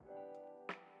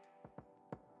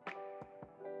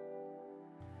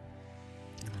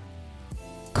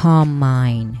calm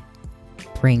mind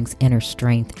brings inner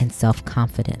strength and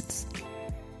self-confidence.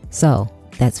 So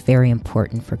that's very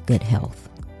important for good health.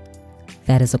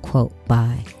 That is a quote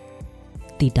by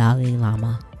the Dalai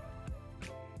Lama.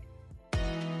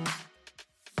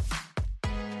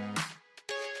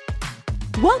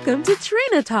 Welcome to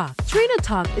Trina Talk. Trina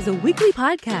Talk is a weekly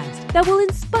podcast that will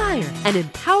inspire and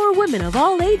empower women of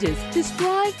all ages to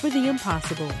strive for the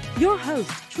impossible. Your host,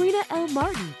 Trina L.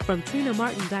 Martin from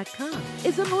TrinaMartin.com,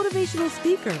 is a motivational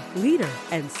speaker, leader,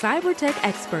 and cyber tech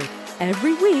expert.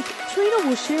 Every week, Trina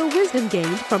will share wisdom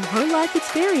gained from her life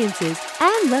experiences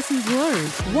and lessons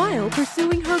learned while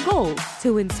pursuing her goals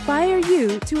to inspire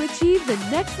you to achieve the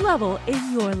next level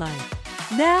in your life.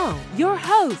 Now, your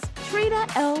host, Trina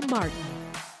L. Martin.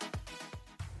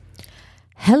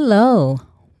 Hello,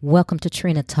 welcome to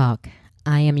Trina Talk.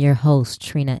 I am your host,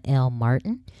 Trina L.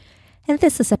 Martin, and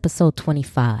this is episode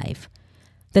 25.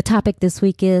 The topic this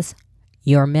week is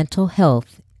your mental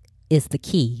health is the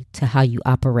key to how you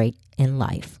operate in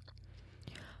life.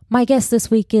 My guest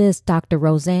this week is Dr.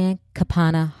 Roseanne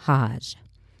Kapana-Hodge.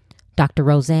 Dr.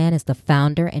 Roseanne is the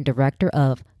founder and director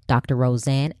of Dr.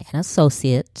 Roseanne and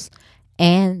Associates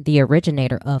and the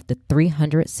originator of the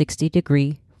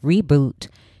 360-degree Reboot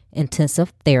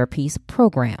Intensive Therapies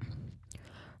program.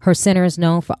 Her center is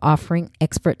known for offering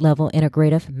expert-level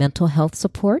integrative mental health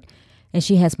support, and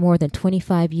she has more than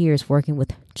 25 years working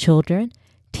with children,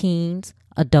 teens,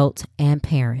 adults, and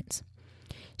parents.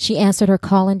 She answered her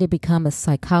calling to become a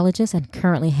psychologist and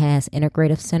currently has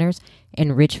integrative centers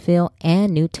in Ridgefield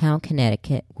and Newtown,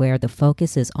 Connecticut, where the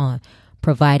focus is on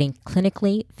providing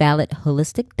clinically valid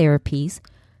holistic therapies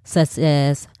such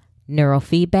as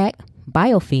neurofeedback,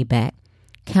 biofeedback,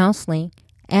 counseling,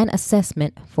 and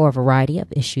assessment for a variety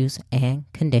of issues and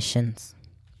conditions.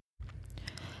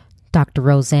 Dr.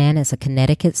 Roseanne is a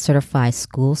Connecticut certified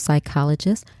school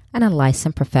psychologist and a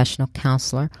licensed professional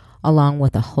counselor, along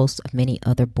with a host of many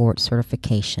other board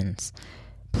certifications.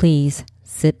 Please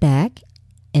sit back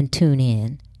and tune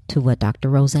in to what Dr.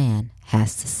 Roseanne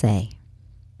has to say.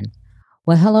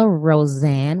 Well, hello,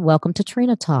 Roseanne. Welcome to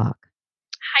Trina Talk.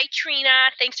 Hi, Trina.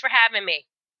 Thanks for having me.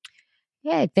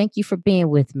 Yeah, thank you for being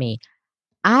with me.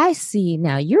 I see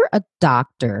now you're a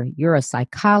doctor, you're a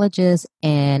psychologist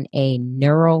and a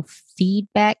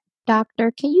neurofeedback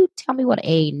doctor. Can you tell me what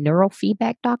a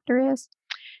neurofeedback doctor is?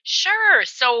 Sure.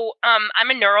 So I'm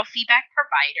a neurofeedback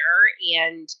provider,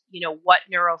 and what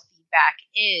neurofeedback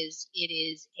is. It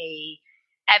is a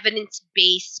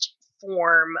evidence-based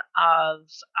form of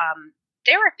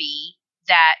therapy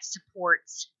that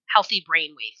supports healthy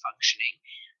brainwave functioning.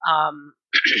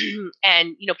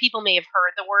 And people may have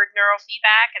heard the word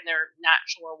neurofeedback and they're not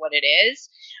sure what it is.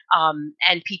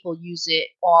 And people use it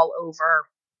all over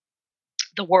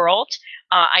the world.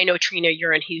 I know, Trina,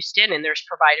 you're in Houston, and there's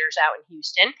providers out in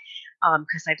Houston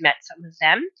because I've met some of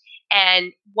them.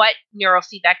 And what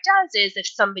neurofeedback does is if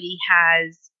somebody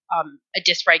has a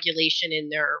dysregulation in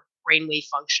their brainwave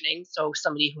functioning, so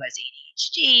somebody who has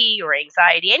ADHD or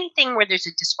anxiety, anything where there's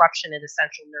a disruption in the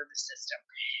central nervous system.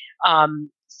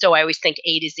 So I always think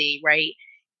A to Z, right?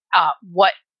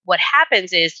 What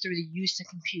happens is through the use of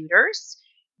computers,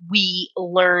 we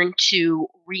learn to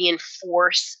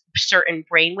reinforce certain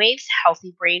brainwaves,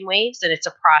 healthy brainwaves, and it's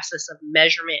a process of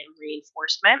measurement and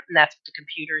reinforcement, and that's what the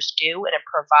computers do, and it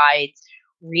provides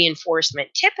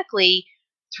reinforcement typically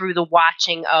through the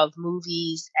watching of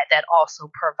movies that also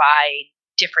provide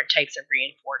different types of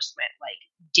reinforcement, like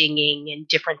dinging and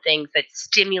different things that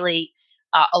stimulate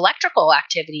electrical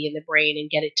activity in the brain and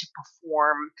get it to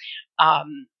perform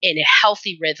in a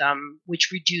healthy rhythm,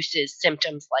 which reduces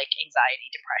symptoms like anxiety,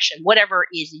 depression, whatever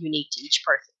is unique to each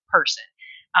person.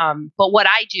 But what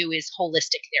I do is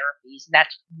holistic therapies.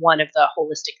 That's one of the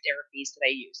holistic therapies that I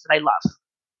use that I love.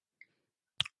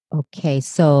 Okay,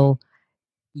 so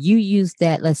you use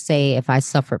that, let's say if I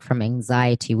suffered from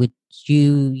anxiety, would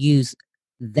you use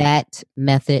that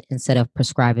method instead of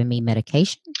prescribing me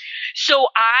medication? So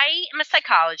I am a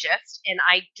psychologist and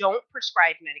I don't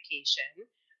prescribe medication.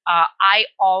 I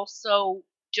also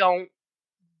don't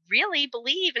really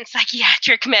believe in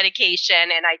psychiatric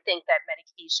medication, and I think that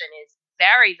medication is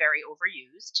very, very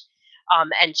overused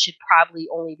and should probably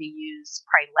only be used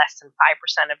probably less than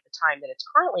 5% of the time that it's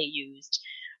currently used.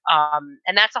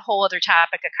 And that's a whole other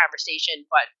topic of conversation.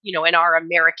 But, in our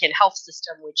American health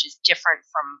system, which is different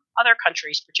from other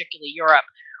countries, particularly Europe,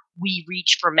 we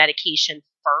reach for medication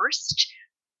first,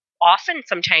 often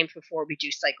sometimes before we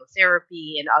do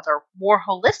psychotherapy and other more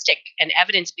holistic and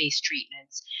evidence-based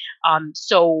treatments.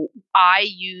 So I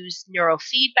use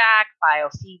neurofeedback,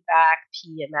 biofeedback,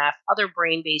 PMF, other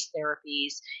brain-based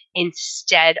therapies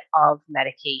instead of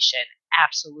medication.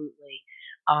 Absolutely.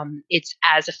 It's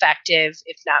as effective,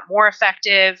 if not more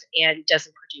effective, and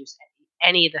doesn't produce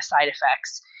any of the side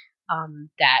effects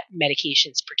that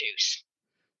medications produce.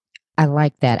 I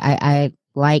like that. I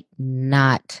like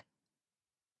not,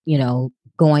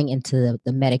 going into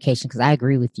the medication, because I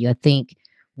agree with you. I think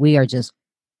we are just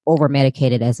over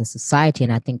medicated as a society.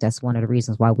 And I think that's one of the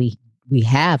reasons why we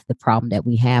have the problem that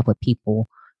we have with people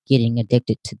getting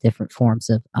addicted to different forms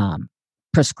of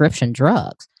prescription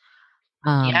drugs.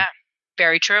 Yeah,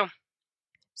 very true.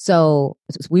 So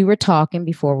we were talking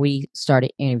before we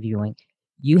started interviewing.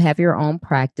 You have your own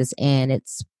practice and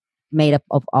it's made up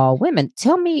of all women.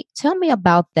 Tell me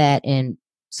about that and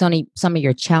some of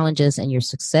your challenges and your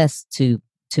success to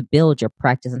build your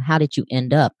practice, and how did you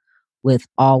end up with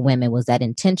all women? Was that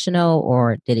intentional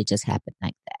or did it just happen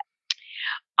like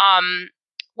that?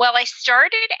 Well, I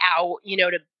started out,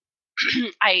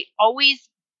 I always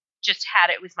just had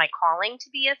it was my calling to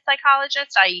be a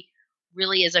psychologist. I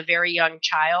really, as a very young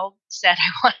child, said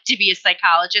I wanted to be a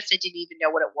psychologist. I didn't even know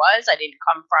what it was. I didn't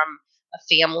come from a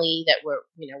family that were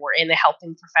in the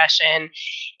helping profession,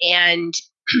 and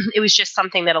it was just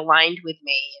something that aligned with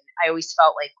me. And I always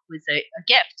felt like it was a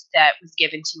gift that was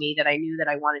given to me, that I knew that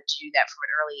I wanted to do that from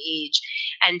an early age.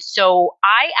 And so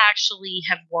I actually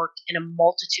have worked in a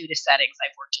multitude of settings.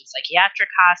 I've worked in psychiatric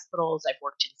hospitals, I've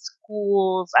worked in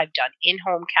schools, I've done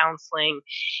in-home counseling.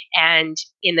 And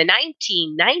in the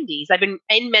 1990s, I've been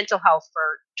in mental health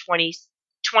for 20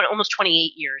 almost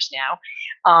 28 years now.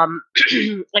 I'm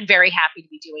very happy to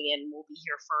be doing it, and we'll be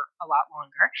here for a lot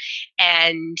longer.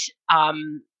 And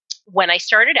when I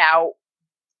started out,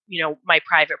 my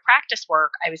private practice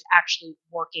work, I was actually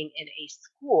working in a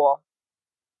school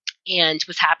and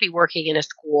was happy working in a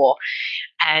school.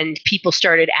 And people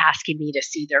started asking me to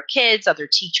see their kids. Other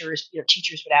teachers,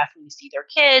 teachers would ask me to see their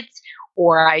kids,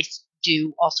 or I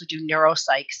also do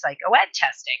neuropsych, psychoed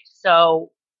testing.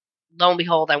 So lo and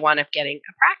behold, I wound up getting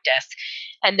a practice.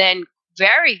 And then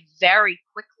very, very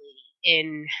quickly,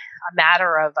 in a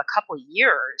matter of a couple of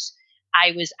years,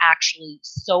 I was actually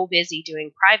so busy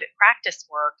doing private practice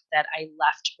work that I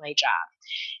left my job.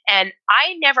 And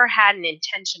I never had an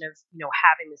intention of,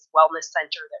 having this wellness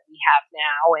center that we have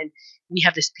now. And we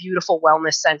have this beautiful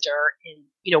wellness center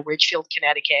in, Ridgefield,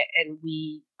 Connecticut. And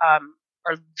we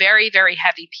are very, very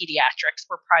heavy pediatrics.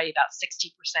 We're probably about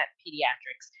 60%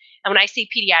 pediatrics. And when I say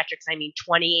pediatrics, I mean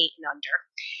 28 and under.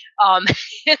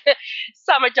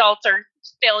 Some adults are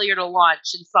failure to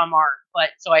launch and some aren't, but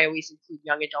so I always include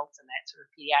young adults in that sort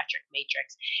of pediatric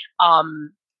matrix.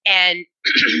 And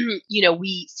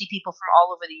we see people from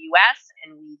all over the U.S.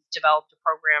 and we developed a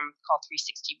program called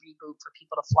 360 Reboot for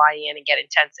people to fly in and get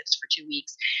intensives for 2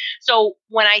 weeks. So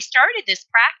when I started this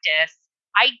practice,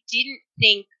 I didn't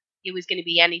think it was going to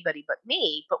be anybody but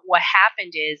me. But what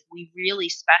happened is we really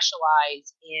specialize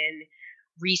in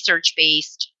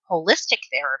research-based holistic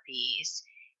therapies,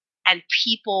 and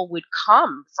people would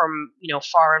come from,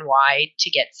 far and wide to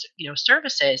get,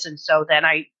 services. And so then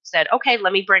I said, okay,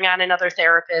 let me bring on another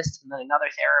therapist and then another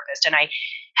therapist. And I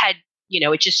had,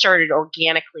 it just started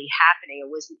organically happening. It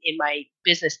wasn't in my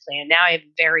business plan. Now I have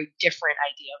a very different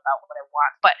idea about what I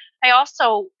want. But I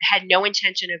also had no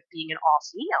intention of being an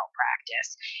all-female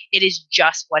practice. It is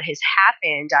just what has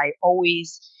happened. I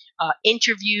always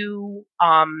interview,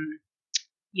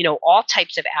 all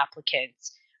types of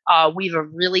applicants. We have a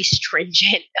really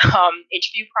stringent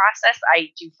interview process.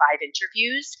 I do 5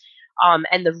 interviews.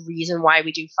 And the reason why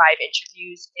we do 5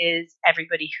 interviews is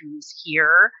everybody who's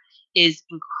here is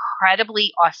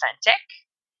incredibly authentic,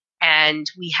 and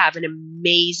we have an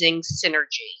amazing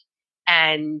synergy.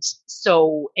 And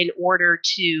so in order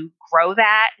to grow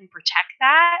that and protect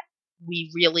that, we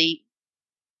really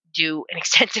do an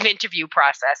extensive interview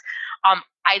process.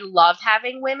 I love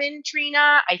having women,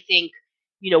 Trina. I think,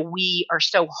 we are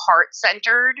so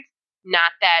heart-centered,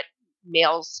 not that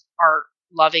males are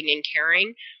loving and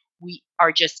caring. We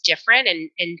are just different.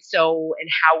 And so, in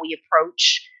how we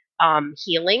approach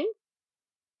healing.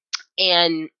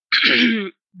 And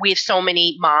we have so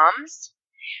many moms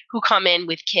who come in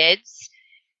with kids.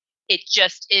 It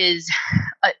just is,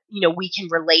 we can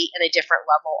relate in a different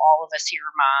level. All of us here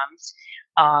are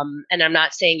moms. And I'm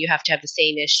not saying you have to have the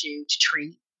same issue to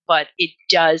treat, but it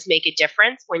does make a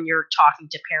difference when you're talking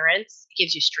to parents. It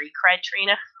gives you street cred,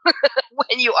 Trina,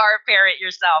 when you are a parent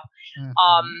yourself.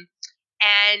 Mm-hmm.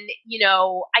 And,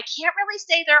 I can't really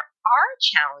say there are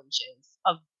challenges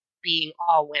of being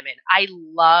all women. I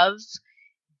love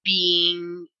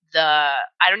being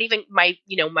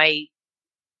my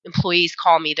employees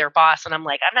call me their boss, and I'm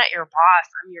like, I'm not your boss.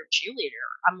 I'm your cheerleader.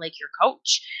 I'm like your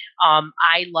coach.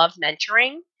 I love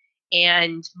mentoring,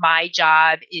 and my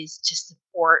job is to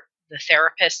support the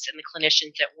therapists and the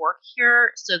clinicians that work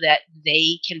here so that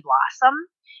they can blossom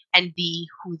and be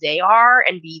who they are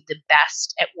and be the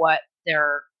best at what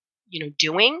they're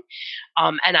doing.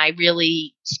 And I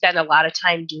really spend a lot of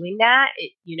time doing that,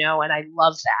 and I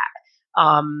love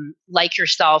that. Like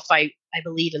yourself, I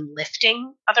believe in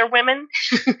lifting other women.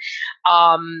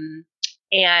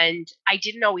 And I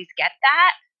didn't always get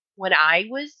that when I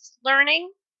was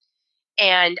learning.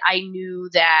 And I knew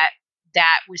that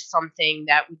that was something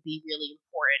that would be really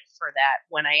important for that.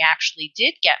 When I actually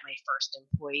did get my first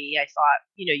employee, I thought,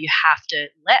 you have to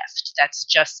lift. That's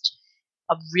just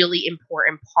a really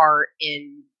important part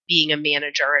in being a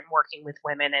manager and working with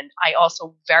women. And I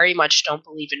also very much don't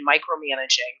believe in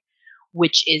micromanaging,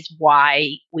 which is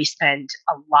why we spend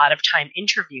a lot of time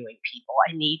interviewing people.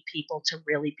 I need people to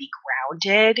really be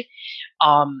grounded,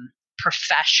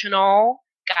 professional,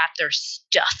 got their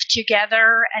stuff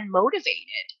together, and motivated.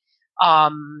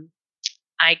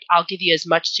 I'll give you as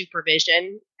much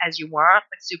supervision as you want,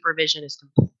 but supervision is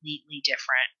completely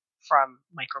different from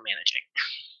micromanaging,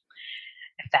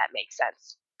 if that makes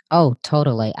sense. Oh,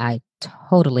 totally. I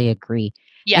totally agree.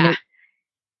 Yeah. And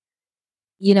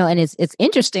and it's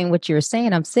interesting what you're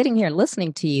saying. I'm sitting here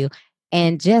listening to you,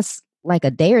 and just like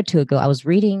a day or two ago, I was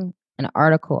reading an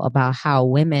article about how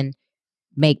women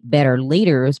make better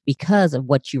leaders because of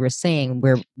what you were saying,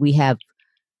 where we have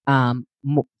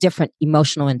different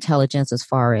emotional intelligence as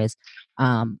far as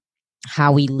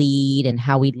how we lead and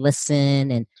how we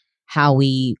listen and how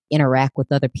we interact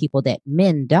with other people that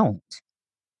men don't.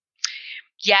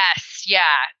 Yes,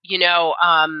 yeah.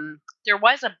 There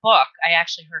was a book, I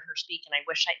actually heard her speak, and I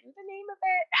wish I knew the name of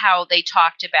it, how they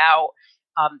talked about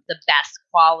the best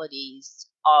qualities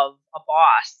of a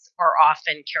boss are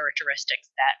often characteristics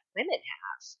that women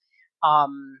have.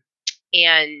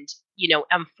 And,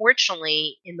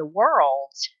 unfortunately, in the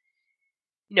world,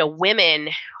 women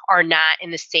are not in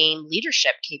the same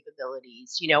leadership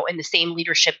capabilities, in the same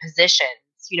leadership positions.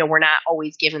 We're not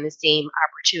always given the same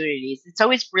opportunities. It's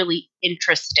always really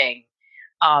interesting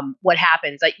what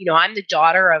happens. Like, I'm the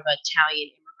daughter of Italian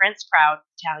immigrants, proud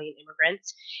Italian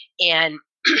immigrants, and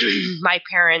my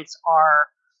parents are,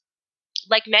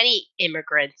 like many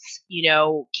immigrants,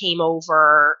 came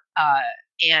over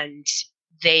and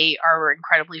they are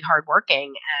incredibly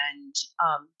hardworking and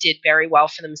did very well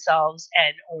for themselves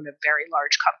and own a very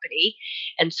large company.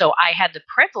 And so I had the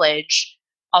privilege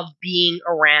of being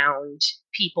around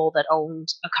people that owned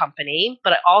a company,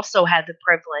 but I also had the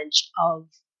privilege of,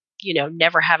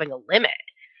 never having a limit.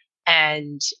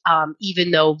 And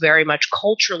even though very much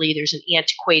culturally there's an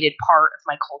antiquated part of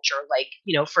my culture, like,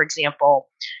 for example,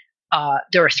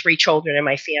 there are 3 children in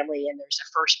my family and there's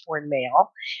a firstborn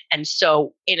male. And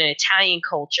so in an Italian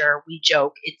culture, we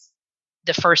joke it's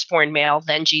the firstborn male,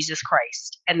 then Jesus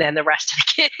Christ, and then the rest of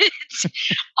the kids.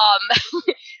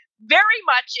 Very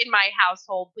much in my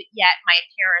household, but yet my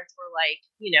parents were like,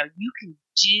 you can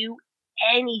do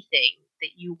anything that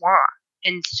you want.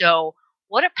 And so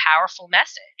what a powerful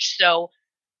message. So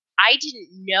I didn't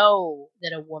know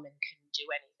that a woman couldn't do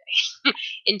anything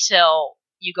until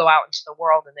you go out into the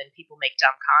world and then people make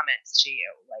dumb comments to you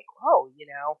like, oh,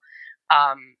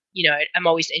 I'm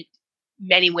always,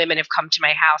 many women have come to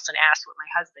my house and asked what my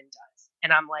husband does.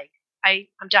 And I'm like,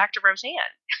 I'm Dr.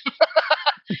 Roseanne.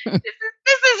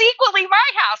 This is equally my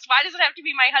house. Why does it have to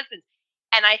be my husband's?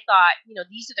 And I thought,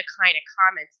 these are the kind of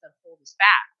comments that hold us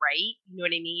back, right? You know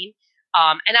what I mean?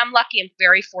 And I'm lucky. I'm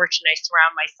very fortunate. I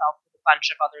surround myself with a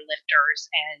bunch of other lifters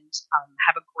and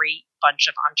have a great bunch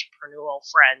of entrepreneurial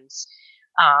friends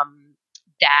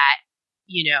that,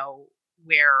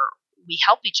 where we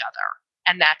help each other.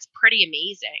 And that's pretty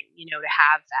amazing, to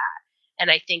have that. And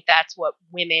I think that's what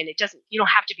women, you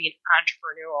don't have to be an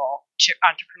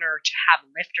entrepreneur to have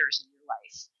lifters in your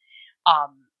life.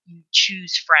 You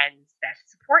choose friends that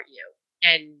support you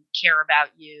and care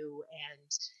about you and,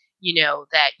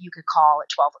 that you could call at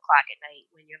 12 o'clock at night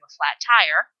when you have a flat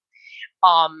tire.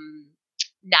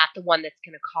 Not the one that's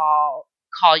going to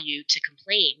call you to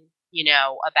complain,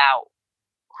 about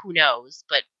who knows,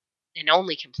 and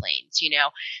only complains,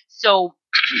 So,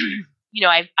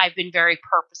 I've been very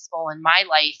purposeful in my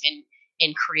life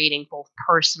in creating both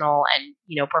personal and,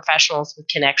 professionals with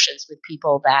connections with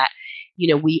people that,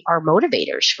 we are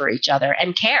motivators for each other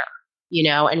and care,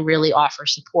 and really offer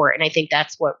support. And I think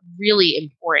that's what really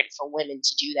important for women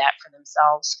to do that for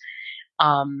themselves.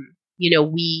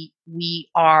 We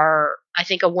are, I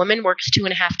think a woman works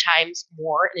 2.5 times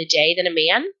more in a day than a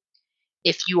man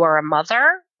if you are a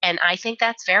mother. And I think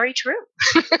that's very true.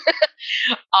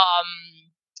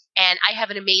 And I have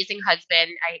an amazing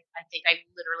husband. I think I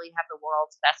literally have the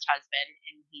world's best husband,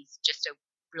 and he's just a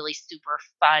really super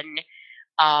fun,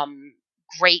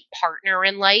 great partner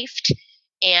in life.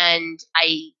 And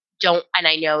I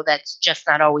know that's just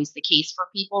not always the case for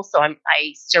people. So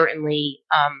I certainly,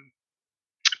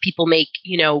 people make,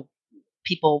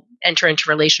 people enter into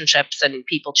relationships and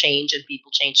people change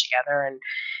together,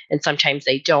 and sometimes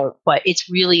they don't, but it's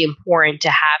really important to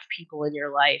have people in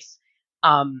your life,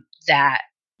 that,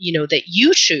 that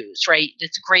you choose, right?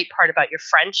 It's a great part about your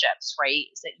friendships, right?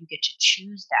 Is that you get to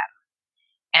choose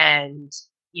them. And,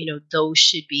 those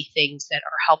should be things that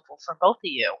are helpful for both of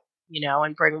you,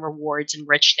 and bring rewards and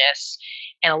richness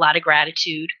and a lot of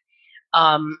gratitude,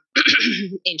 um,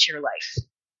 into your life.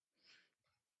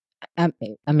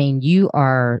 I mean, you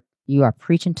are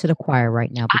preaching to the choir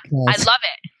right now, I because love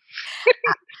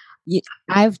it.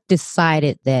 I've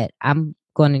decided that I'm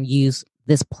going to use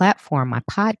this platform, my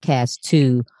podcast,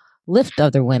 to lift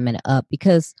other women up,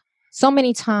 because so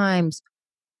many times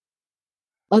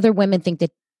other women think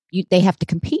that they have to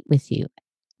compete with you.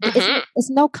 Mm-hmm. It's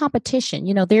no competition.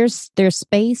 There's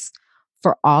space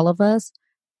for all of us,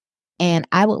 and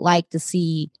I would like to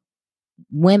see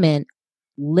women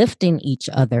lifting each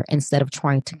other instead of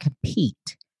trying to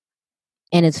compete.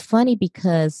 And it's funny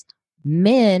because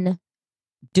men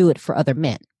do it for other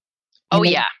men. Oh,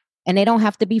 yeah. And they don't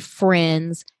have to be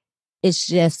friends. It's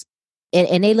just,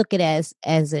 and they look at it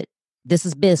as this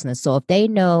is business. So if they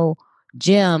know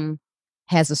Jim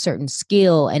has a certain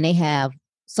skill and they have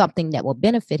something that will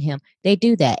benefit him, they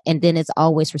do that. And then it's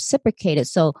always reciprocated.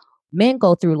 So men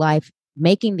go through life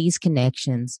making these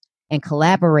connections and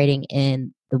collaborating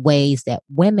in the ways that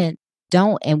women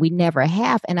don't, and we never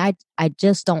have. And I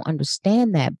just don't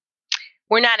understand that.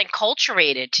 We're not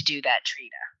enculturated to do that, Trina.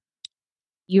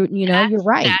 You're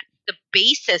right. That's the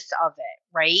basis of it,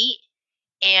 right?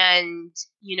 And,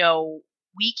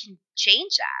 we can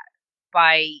change that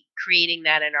by creating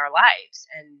that in our lives.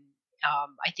 And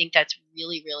I think that's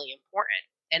really, really important.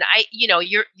 And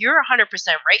you're 100% right,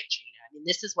 Trina. I mean,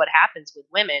 this is what happens with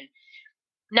women.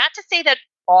 Not to say that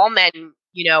all men,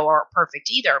 are perfect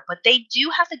either, but they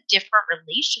do have a different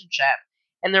relationship,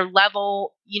 and their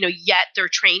level, yet they're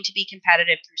trained to be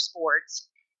competitive through sports.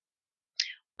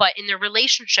 But in their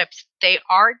relationships, they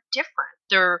are different.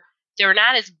 They're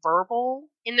not as verbal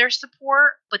in their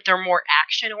support, but they're more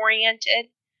action oriented.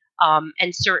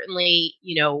 And certainly,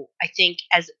 I think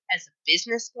as a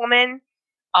businesswoman,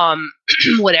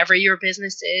 whatever your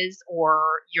business is, or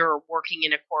you're working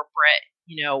in a corporate,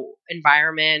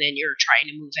 environment, and you're trying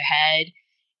to move ahead,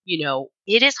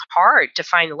 it is hard to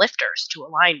find lifters to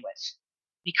align with,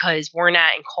 because we're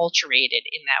not enculturated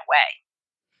in that way.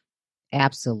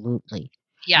 Absolutely.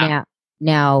 Yeah.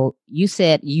 Now you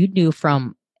said you knew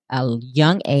from a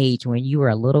young age, when you were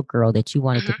a little girl, that you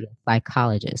wanted to be a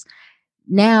psychologist.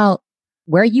 Now,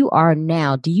 where you are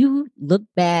now, do you look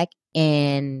back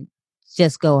and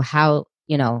just go, how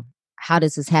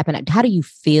does this happen? How do you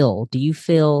feel? Do you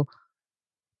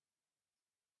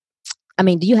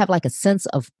have like a sense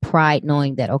of pride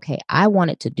knowing that, okay, I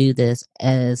wanted to do this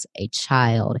as a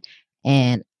child,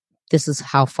 and this is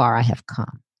how far I have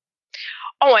come?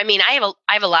 Oh, I mean, I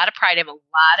have a lot of pride. I have a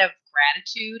lot of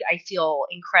gratitude. I feel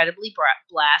incredibly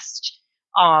blessed.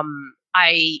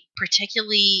 I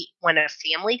particularly, when a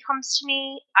family comes to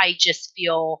me, I just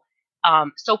feel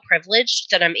so privileged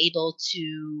that I'm able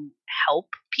to help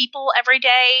people every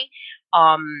day,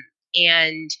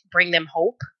 and bring them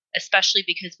hope, especially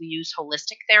because we use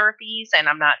holistic therapies. And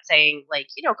I'm not saying, like,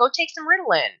 go take some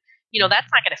Ritalin.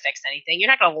 That's not going to fix anything. You're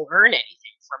not going to learn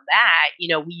anything from that.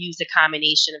 We use a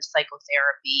combination of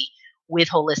psychotherapy with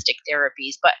holistic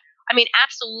therapies. But I mean,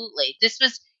 absolutely, this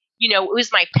was, it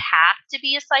was my path to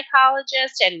be a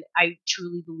psychologist. And I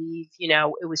truly believe,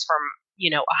 it was from,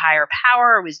 a higher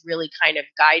power. I was really kind of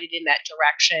guided in that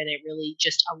direction. It really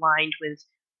just aligned with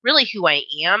really who I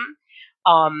am.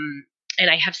 And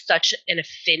I have such an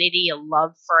affinity, a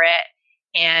love for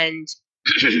it. And,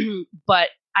 but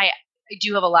I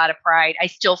do have a lot of pride. I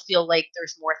still feel like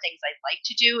there's more things I'd like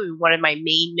to do. And one of my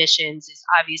main missions is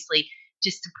obviously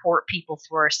to support people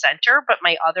through our center. But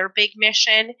my other big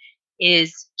mission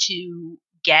is to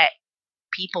get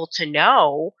people to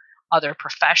know other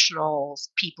professionals,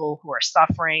 people who are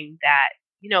suffering, that,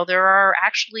 there are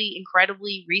actually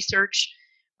incredibly research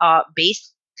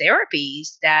based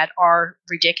therapies that are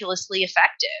ridiculously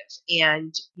effective.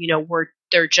 And,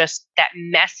 they're just, that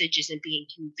message isn't being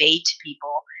conveyed to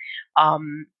people.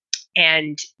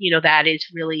 And, that is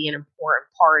really an important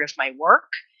part of my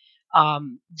work,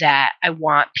 that I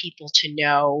want people to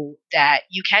know that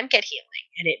you can get healing,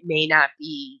 and it may not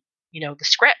be, the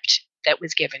script that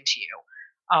was given to you.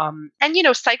 And,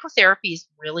 psychotherapy is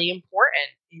really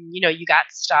important. And, you got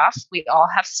stuff. We all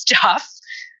have stuff.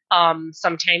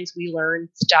 Sometimes we learn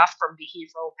stuff from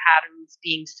behavioral patterns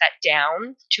being set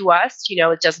down to us.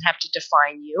 It doesn't have to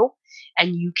define you,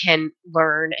 and you can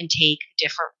learn and take a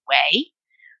different way.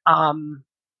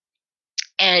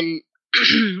 And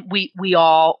we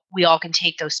all can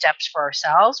take those steps for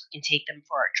ourselves. We can take them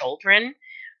for our children.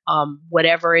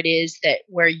 Whatever it is that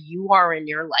where you are in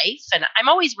your life. And I'm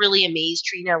always really amazed,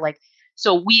 Trina,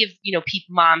 so we have,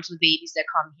 people, moms with babies that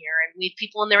come here, and we have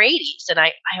people in their 80s. And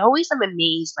I always am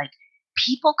amazed,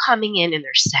 people coming in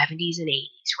their 70s and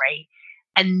 80s, right?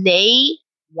 And they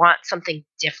want something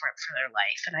different for their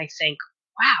life. And I think,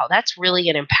 wow, that's really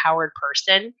an empowered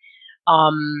person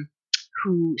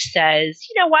who says,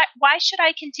 why should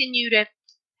I continue to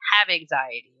have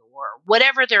anxiety or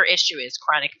whatever their issue is,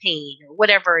 chronic pain or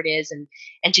whatever it is,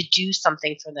 and to do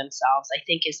something for themselves, I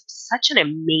think is such an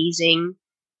amazing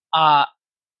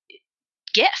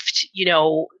gift,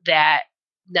 that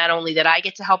not only that I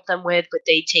get to help them with, but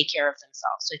they take care of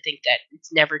themselves. So I think that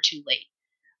it's never too late.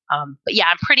 But yeah,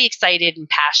 I'm pretty excited and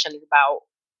passionate about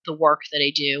the work that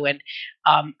I do. And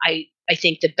I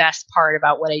think the best part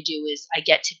about what I do is I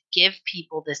get to give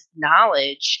people this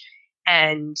knowledge,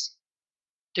 and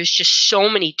there's just so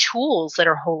many tools that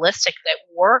are holistic that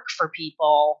work for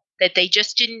people that they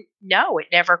just didn't know. It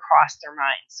never crossed their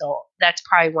mind. So that's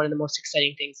probably one of the most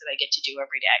exciting things that I get to do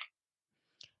every day.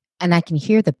 And I can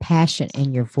hear the passion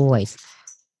in your voice.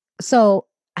 So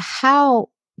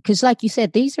because like you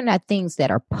said, these are not things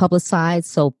that are publicized.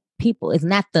 So people, it's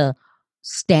not the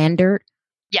standard.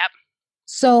 Yep.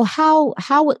 So how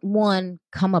would one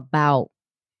come about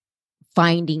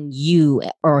finding you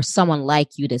or someone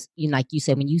like you to, like you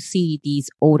said, when you see these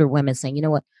older women saying, you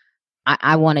know what,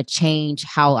 I want to change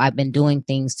how I've been doing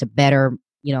things to better,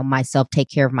 myself,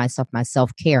 take care of myself, my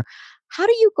self-care. How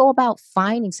do you go about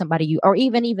finding somebody or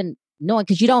even knowing,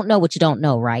 because you don't know what you don't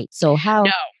know, right? So how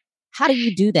do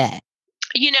you do that?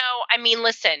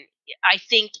 Listen, I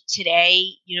think today,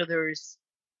 there's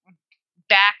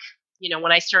back,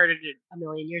 when I started a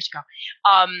million years ago,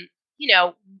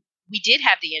 we did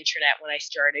have the internet when I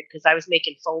started, because I was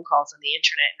making phone calls on the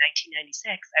internet in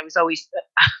 1996. I was always,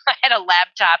 I had a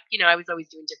laptop, I was always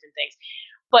doing different things.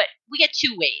 But we get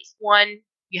two ways. One,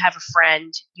 you have a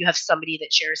friend, you have somebody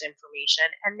that shares information.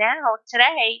 And now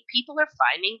today, people are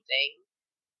finding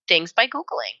things by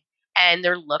Googling, and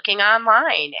they're looking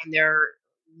online, and they're,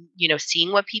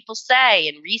 seeing what people say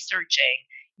and researching.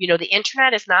 The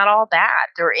internet is not all bad.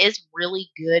 There is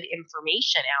really good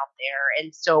information out there.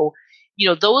 And so,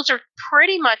 those are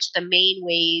pretty much the main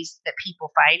ways that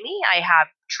people find me. I have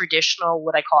traditional,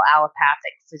 what I call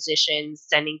allopathic physicians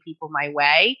sending people my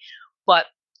way. But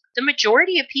the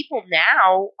majority of people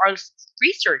now are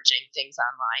researching things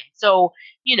online. So,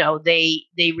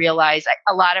 they realize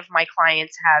a lot of my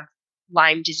clients have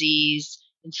Lyme disease,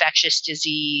 infectious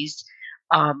disease,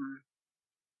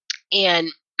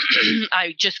 and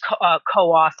I just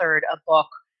co-authored a book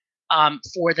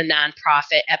for the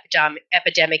nonprofit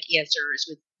Epidemic Answers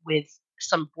with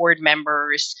some board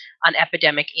members on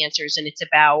Epidemic Answers, and it's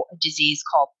about a disease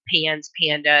called PANS,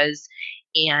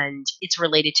 and it's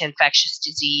related to infectious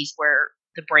disease where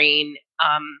the brain,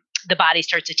 the body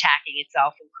starts attacking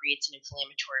itself and creates an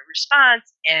inflammatory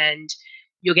response, and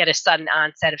you'll get a sudden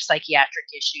onset of psychiatric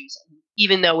issues.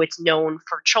 Even though it's known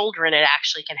for children, it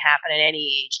actually can happen at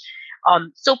any age.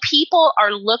 So people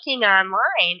are looking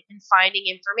online and finding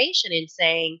information and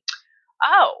saying,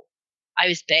 oh, I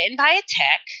was bitten by a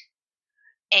tick,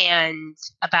 and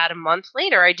about a month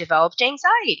later, I developed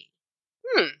anxiety.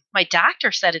 My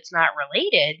doctor said it's not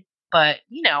related, but,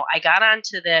 I got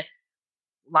onto the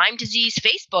Lyme disease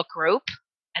Facebook group,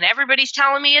 and everybody's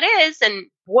telling me it is. And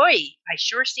boy, I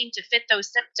sure seem to fit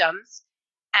those symptoms.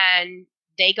 And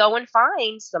they go and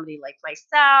find somebody like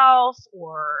myself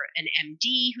or an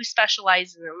MD who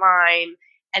specializes in Lyme,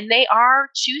 and they are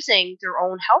choosing their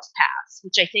own health paths,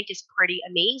 which I think is pretty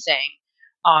amazing.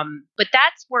 But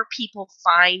that's where people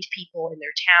find people in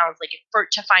their towns.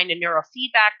 To find a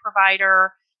neurofeedback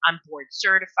provider, I'm board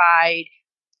certified.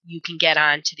 You can get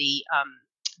onto the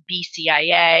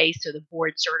BCIA, so the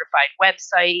board certified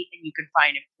website, and you can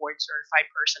find a board certified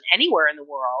person anywhere in the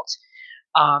world.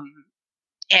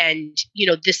 And,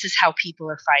 this is how people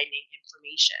are finding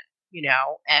information,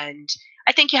 and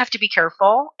I think you have to be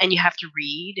careful, and you have to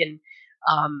read and,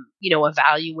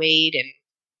 evaluate and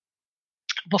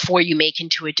before you make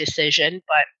into a decision.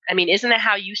 But isn't that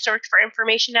how you search for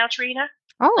information now, Trina?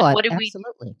 Oh,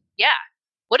 absolutely.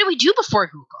 What did we do before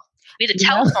Google? We had a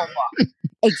telephone book.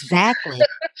 Exactly.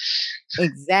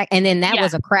 Exactly. And then that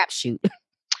was a crapshoot.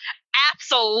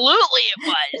 Absolutely it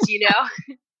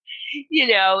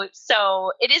was,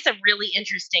 so it is a really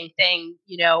interesting thing.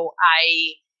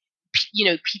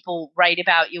 people write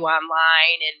about you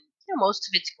online, and most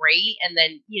of it's great, and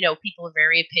then people are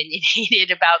very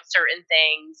opinionated about certain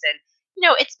things, and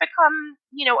it's become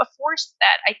a force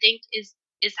that I think is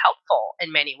helpful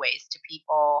in many ways to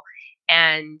people.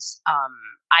 And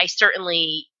I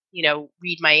certainly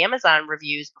read my Amazon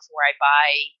reviews before I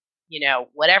buy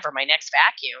whatever, my next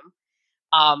vacuum.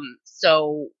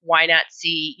 So why not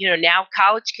see, now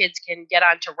college kids can get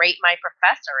on to Rate My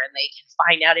Professor, and they can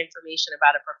find out information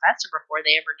about a professor before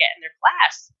they ever get in their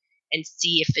class and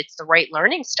see if it's the right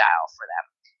learning style for them.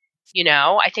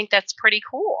 I think that's pretty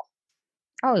cool.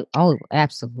 Oh,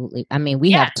 absolutely. I mean,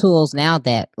 we have tools now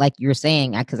that, like you're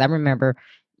saying, because I remember,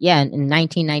 in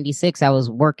 1996, I was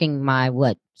working my,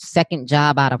 second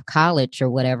job out of college or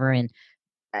whatever. And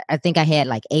I think I had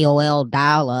like AOL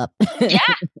dial up. Yeah.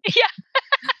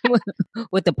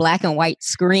 with the black and white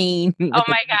screen. Oh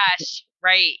my gosh.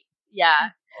 Right. Yeah.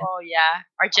 Oh yeah.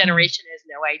 Our generation has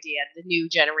no idea. The new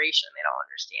generation, they don't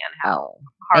understand how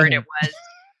hard it was.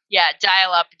 Yeah.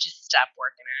 Dial up and just stop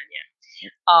working on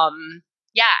you.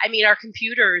 Yeah. I mean, our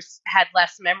computers had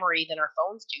less memory than our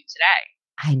phones do today.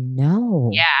 I know.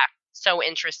 Yeah. So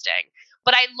interesting.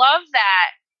 But I love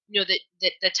that,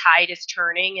 that the tide is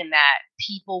turning, and that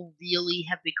people really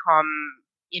have become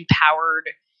empowered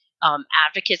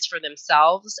advocates for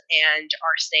themselves, and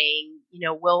are saying,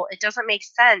 well, it doesn't make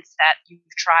sense that you've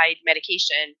tried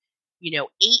medication, 8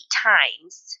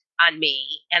 times on me,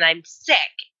 and I'm sick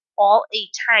all 8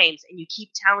 times, and you keep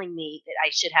telling me that I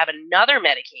should have another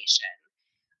medication.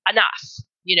 Enough,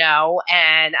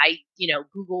 and I,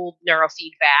 Googled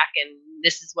neurofeedback, and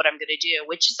this is what I'm going to do,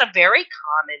 which is a very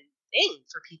common thing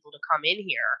for people to come in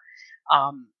here,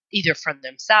 either from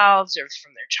themselves or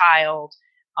from their child.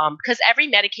 Because every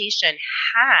medication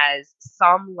has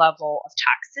some level of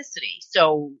toxicity.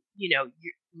 So,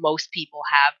 most people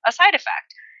have a side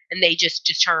effect, and they just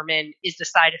determine, is the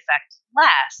side effect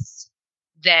less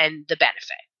than the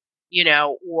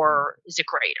benefit, or is it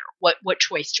greater? What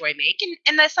choice do I make?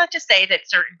 And that's not to say that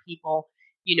certain people,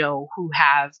 who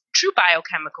have true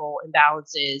biochemical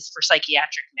imbalances for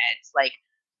psychiatric meds, like,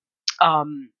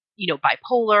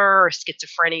 bipolar or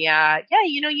schizophrenia,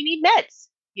 you need meds.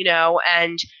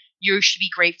 And you should be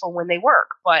grateful when they work.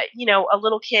 But, a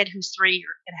little kid who's 3.5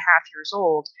 years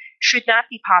old should not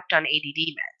be popped on ADD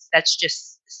meds. That's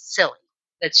just silly.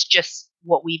 That's just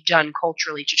what we've done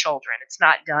culturally to children. It's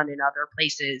not done in other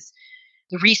places.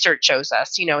 The research shows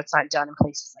us, it's not done in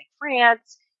places like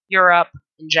France, Europe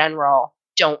in general,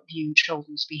 don't view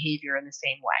children's behavior in the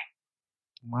same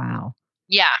way. Wow.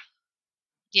 Yeah.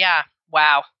 Yeah.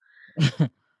 Wow.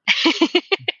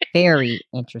 Very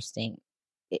interesting.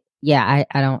 Yeah,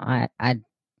 I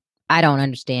don't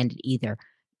understand it either.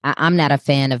 I'm not a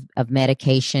fan of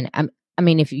medication. I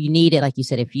mean, if you need it, like you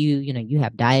said, if you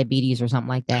have diabetes or something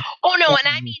like that. Oh no, and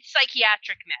I mean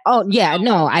psychiatric meds. Oh yeah,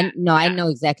 no, I know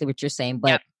exactly what you're saying,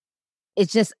 but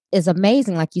it's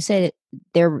amazing. Like you said,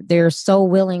 they're so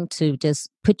willing to just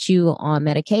put you on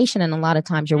medication, and a lot of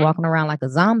times you're walking around like a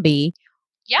zombie,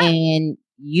 and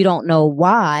you don't know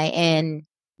why, and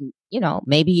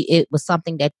maybe it was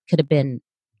something that could have been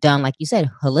done, like you said,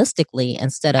 holistically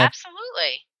instead of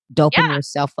absolutely doping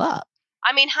yourself up.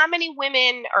 I mean, how many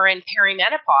women are in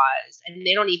perimenopause and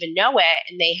they don't even know it,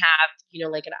 and they have,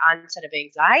 like an onset of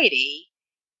anxiety,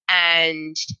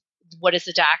 and what does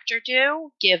the doctor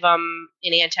do? Give them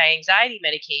an anti-anxiety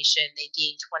medication. They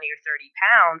gain 20 or 30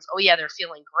 pounds. Oh yeah, they're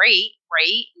feeling great,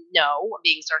 right? No, I'm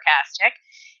being sarcastic.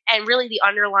 And really the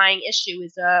underlying issue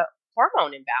is a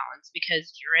hormone imbalance,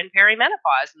 because you're in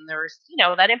perimenopause, and there's,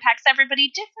 that impacts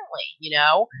everybody differently.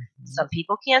 Mm-hmm. Some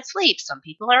people can't sleep. Some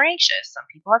people are anxious. Some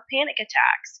people have panic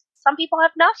attacks. Some people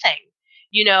have nothing,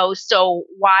 so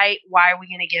why are we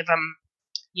going to give them,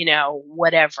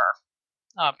 whatever,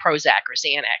 Prozac or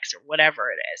Xanax or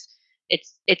whatever it is?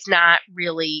 It's not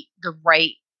really the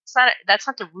right, that's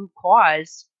not the root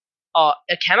cause,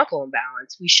 a chemical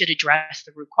imbalance. We should address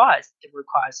the root cause. The root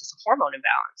cause is a hormone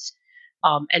imbalance.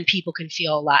 And people can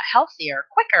feel a lot healthier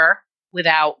quicker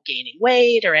without gaining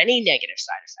weight or any negative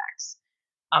side effects.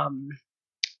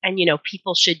 And,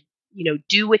 people should,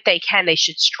 do what they can. They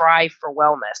should strive for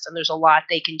wellness. And there's a lot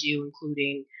they can do,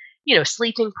 including,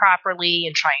 sleeping properly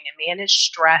and trying to manage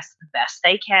stress the best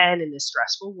they can in this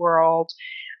stressful world.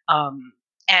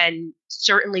 And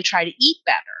certainly try to eat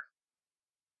better.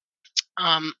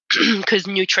 Because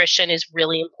nutrition is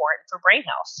really important for brain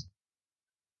health.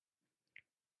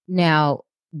 Now,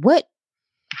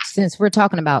 since we're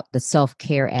talking about the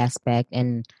self-care aspect,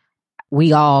 and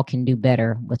we all can do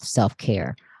better with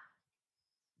self-care,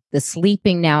 the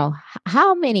sleeping now,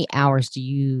 how many hours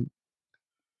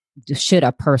should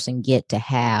a person get to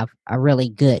have a really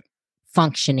good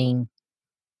functioning,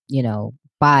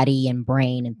 body and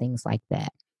brain and things like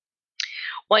that.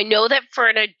 Well, I know that for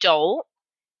an adult,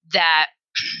 that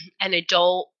an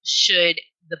adult should,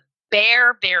 the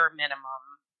bare minimum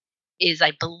is,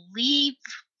 I believe,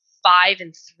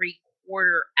 5.75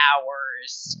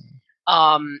 hours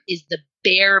is the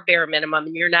bare minimum,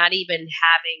 and you're not even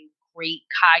having great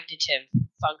cognitive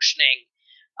functioning.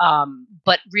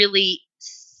 But really,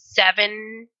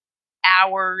 7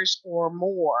 hours or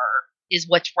more is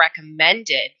what's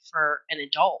recommended for an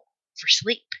adult for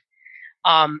sleep.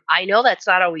 I know that's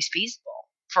not always feasible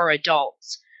for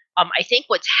adults. I think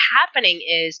what's happening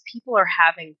is people are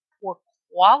having poor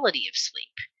quality of sleep.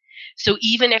 So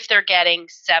even if they're getting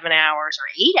 7 hours or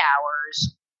 8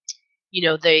 hours,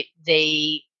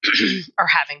 they are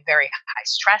having very high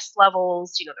stress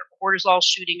levels. Their cortisol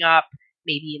shooting up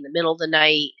maybe in the middle of the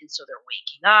night, and so they're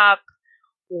waking up.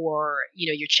 Or,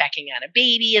 you're checking on a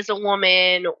baby as a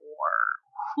woman, or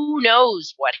who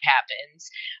knows what happens.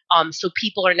 So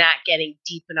people are not getting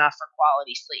deep enough for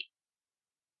quality sleep.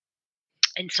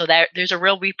 And so there's a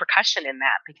real repercussion in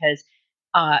that because,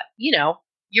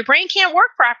 your brain can't work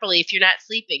properly if you're not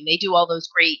sleeping. They do all those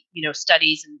great,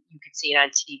 studies, and you can see it on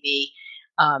TV,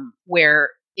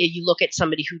 where you look at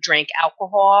somebody who drank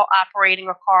alcohol operating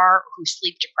a car, who's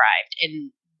sleep deprived,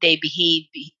 and they behave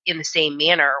in the same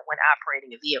manner when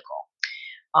operating a vehicle.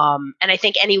 And I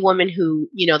think any woman who,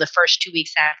 the first 2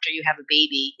 weeks after you have a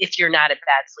baby, if you're not a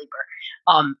bad sleeper,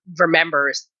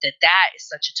 remembers that is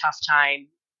such a tough time.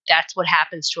 That's what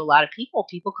happens to a lot of people.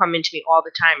 People come into me all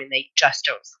the time and they just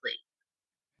don't sleep.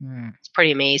 It's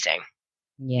pretty amazing.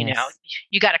 Yes.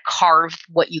 You got to carve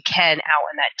what you can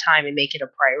out in that time and make it a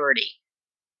priority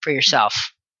for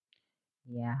yourself.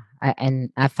 Yeah.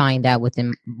 I find that with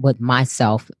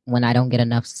myself, when I don't get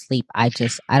enough sleep, I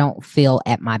don't feel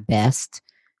at my best,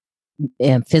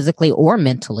 physically or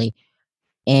mentally.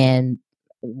 And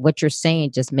what you're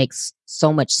saying just makes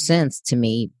so much sense to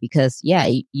me because, yeah,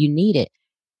 you need it.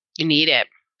 You need it.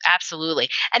 Absolutely.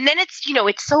 And then it's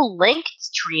so linked,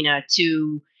 Trina,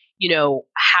 to,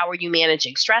 how are you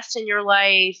managing stress in your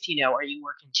life? Are you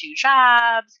working 2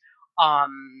 jobs?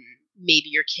 Maybe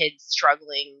your kid's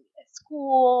struggling at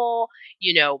school,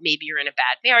 maybe you're in a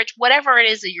bad marriage, whatever it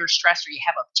is that you're stressed, or you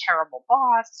have a terrible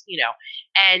boss,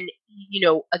 and,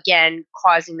 again,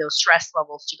 causing those stress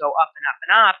levels to go up and up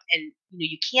and up. And,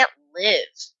 you can't live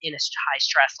in a high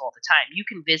stress all the time. You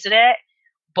can visit it,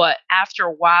 but after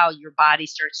a while, your body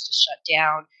starts to shut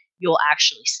down. You'll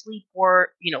actually sleep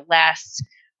less.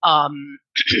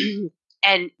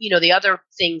 And, the other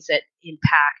things that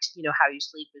impact, how you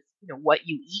sleep is, what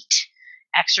you eat,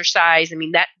 exercise. I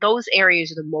mean, those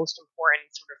areas are the most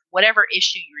important. Sort of whatever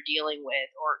issue you're dealing with,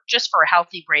 or just for a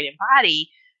healthy brain and body,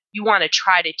 you want to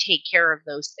try to take care of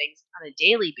those things on a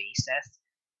daily basis.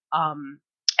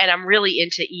 And I'm really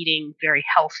into eating very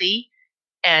healthy,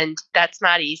 and that's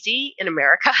not easy in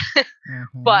America.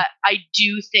 Mm-hmm. But I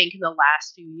do think in the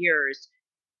last few years,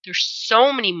 there's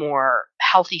so many more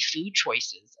healthy food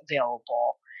choices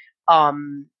available.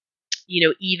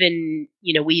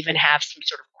 We even have some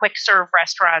sort of quick serve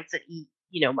restaurants that eat,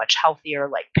 much healthier,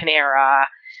 like Panera,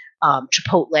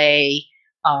 Chipotle.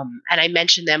 And I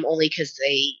mention them only because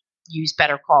they use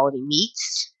better quality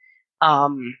meats.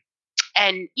 And,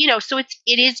 so it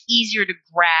is easier to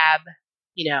grab,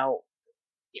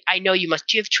 I know you must.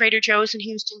 Do you have Trader Joe's in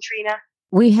Houston, Trina?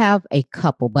 We have a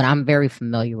couple, but I'm very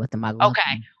familiar with them. I love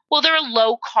them. Well, they're a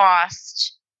low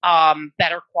cost,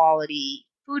 better quality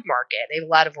food market. They have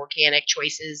a lot of organic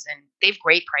choices, and they have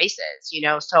great prices,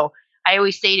 So I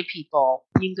always say to people,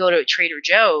 you can go to Trader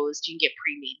Joe's, you can get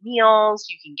pre-made meals,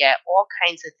 you can get all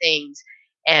kinds of things,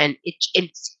 and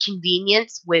it's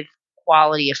convenience with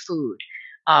quality of food.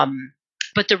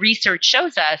 But the research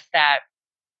shows us that,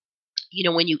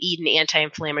 when you eat an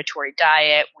anti-inflammatory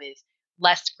diet with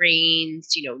less grains,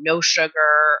 no sugar,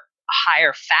 a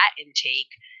higher fat intake,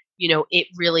 it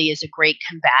really is a great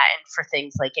combatant for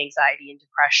things like anxiety and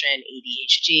depression,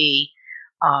 ADHD.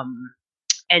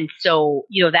 And so,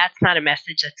 that's not a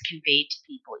message that's conveyed to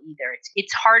people either.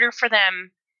 It's harder for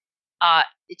them.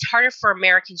 It's harder for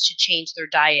Americans to change their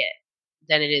diet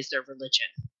than it is their religion.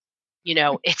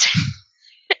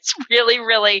 It's really,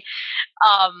 really,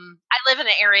 I live in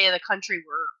an area of the country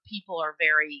where people are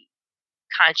very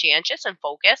conscientious and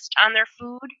focused on their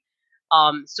food.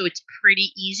 So it's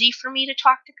pretty easy for me to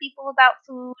talk to people about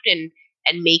food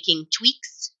and making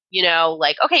tweaks,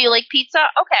 like, okay, you like pizza?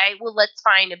 Okay, well, let's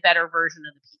find a better version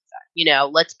of the pizza.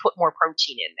 Let's put more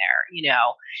protein in there,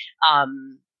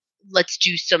 let's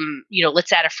do some,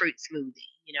 let's add a fruit smoothie.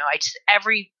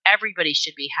 Everybody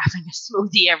should be having a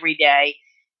smoothie every day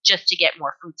just to get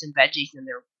more fruits and veggies in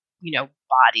their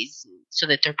bodies so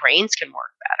that their brains can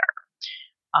work better.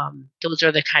 Those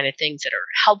are the kind of things that are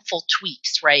helpful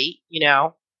tweaks, right?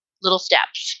 Little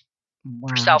steps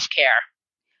for Wow. self-care.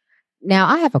 Now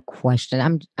I have a question.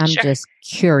 I'm Sure. just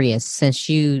curious, since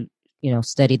you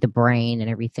studied the brain and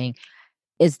everything.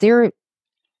 Is there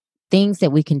things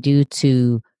that we can do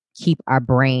to keep our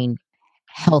brain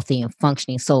healthy and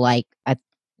functioning? So like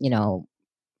you know,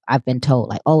 I've been told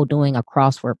like, oh, doing a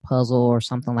crossword puzzle or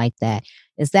something like that.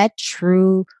 Is that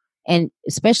true? And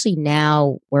especially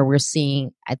now where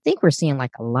I think we're seeing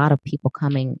like a lot of people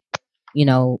coming,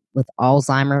 with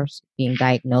Alzheimer's, being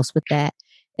diagnosed with that.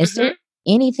 Is there hmm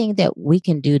anything that we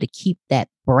can do to keep that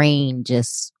brain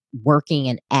just working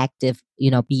and active,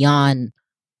 beyond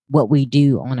what we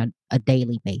do on a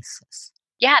daily basis?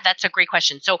 Yeah, that's a great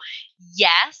question. So,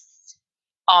 yes,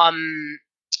 um,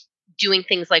 doing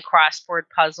things like crossword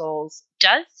puzzles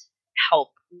does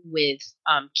help with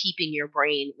keeping your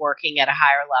brain working at a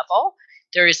higher level.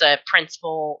 There's a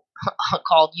principle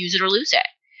called use it or lose it.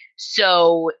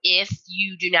 So if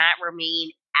you do not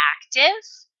remain active,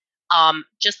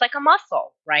 just like a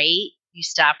muscle, right? You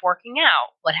stop working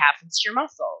out. What happens to your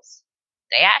muscles?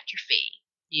 They atrophy.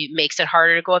 It makes it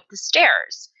harder to go up the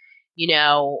stairs.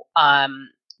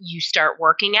 You start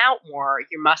working out more,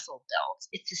 your muscle builds.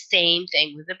 It's the same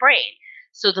thing with the brain.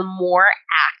 So the more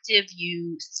active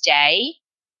you stay,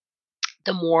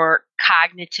 the more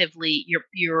cognitively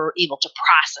you're able to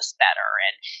process better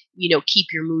and keep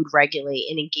your mood regulate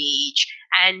and engage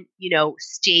and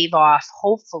stave off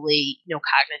hopefully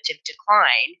cognitive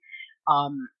decline.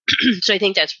 So I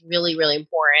think that's really really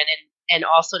important, and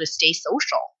also to stay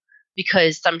social,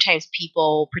 because sometimes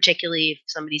people, particularly if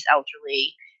somebody's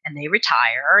elderly and they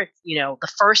retire,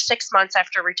 the first 6 months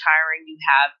after retiring you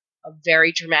have a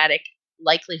very dramatic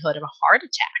likelihood of a heart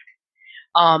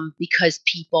attack, because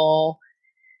people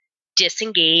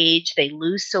disengage, they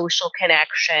lose social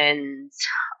connections,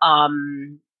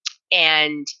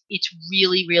 and it's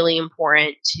really, really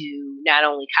important to not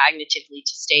only cognitively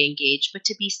to stay engaged, but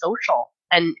to be social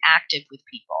and active with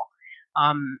people.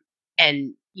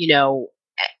 And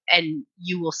and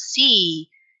you will see,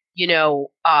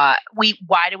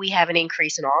 why do we have an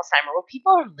increase in Alzheimer? Well,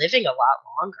 people are living a lot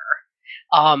longer.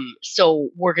 So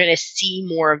we're going to see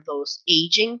more of those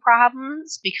aging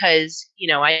problems because,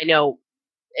 I know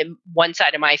one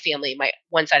side of my family,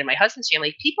 one side of my husband's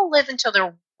family, people live until they're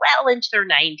well into their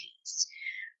 90s.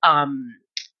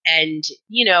 And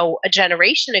a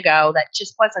generation ago, that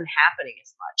just wasn't happening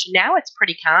as much. Now it's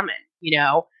pretty common.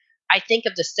 I think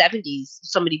of the 70s,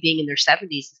 somebody being in their 70s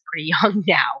is pretty young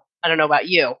now. I don't know about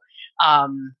you.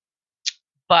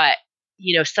 But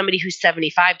somebody who's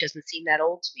 75 doesn't seem that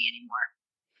old to me anymore.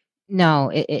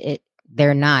 No,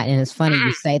 they're not. And it's funny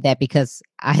you say that, because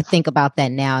I think about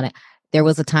that now. And there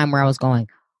was a time where I was going,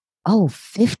 oh,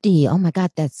 50. Oh my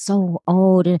God, that's so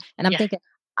old. And I'm thinking,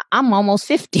 I'm almost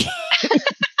 50.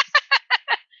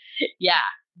 Yeah.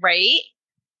 Right.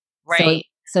 Right.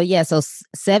 So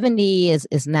 70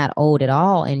 is not old at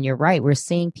all. And you're right. We're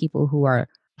seeing people who are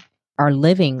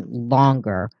living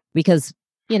longer, because,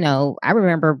 I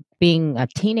remember being a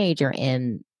teenager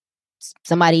and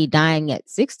somebody dying at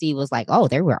 60 was like, oh,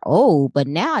 they were old. But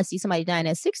now I see somebody dying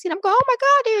at 60 and I'm going, oh my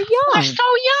God, they're young. They're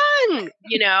so young.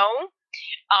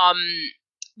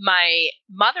 My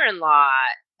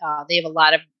mother-in-law, they have a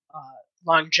lot of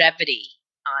longevity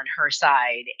on her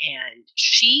side, and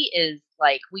she is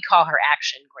like, we call her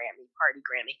action Grammy, party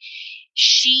Grammy.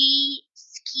 She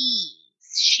skis.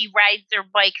 She rides her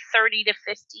bike 30 to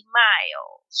 50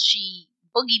 miles. She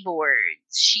boogie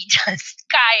boards. She does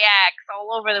kayaks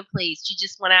all over the place. She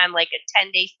just went on like a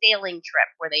 10-day sailing trip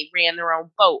where they ran their own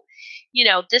boat.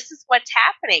 This is what's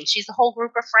happening. She's a whole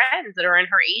group of friends that are in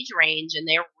her age range, and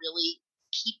they're really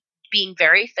keep being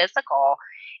very physical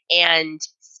and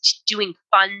doing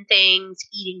fun things,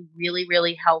 eating really,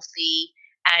 really healthy.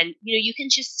 And, you can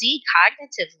just see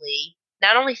cognitively,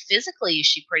 not only physically is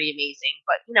she pretty amazing,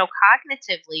 but,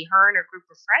 cognitively, her and her group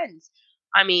of friends,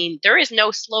 I mean, there is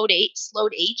no slowed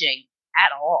aging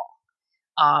at all.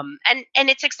 And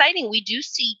it's exciting. We do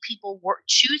see people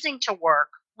choosing to work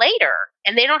later,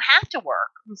 and they don't have to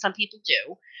work. And some people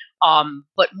do.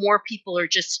 But more people are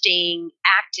just staying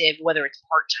active, whether it's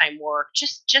part-time work,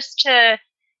 just to,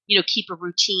 keep a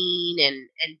routine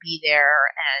and be there.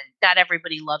 And not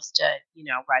everybody loves to,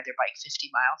 ride their bike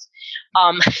 50 miles.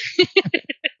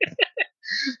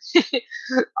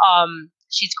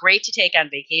 She's great to take on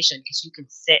vacation because you can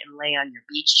sit and lay on your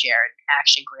beach chair, and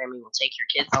Action Grammy will take your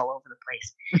kids all over the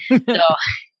place. So,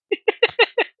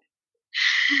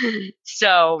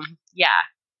 so yeah,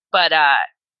 but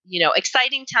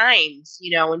exciting times,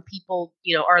 when people,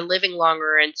 are living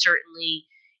longer. And certainly,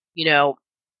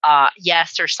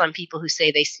 yes, there's some people who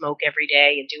say they smoke every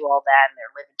day and do all that and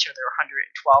they're living till they're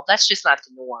 112. That's just not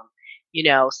the norm,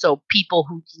 so people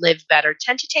who live better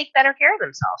tend to take better care of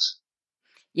themselves.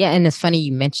 Yeah, and it's funny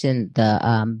you mentioned the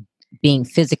being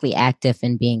physically active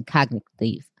and being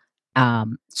cognitively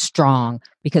strong,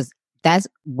 because that's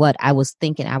what I was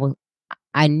thinking.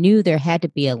 I knew there had to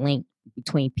be a link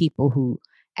between people who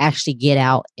actually get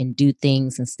out and do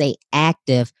things and stay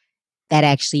active. That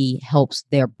actually helps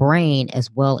their brain as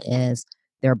well as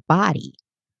their body.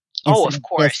 Oh, Instead of of just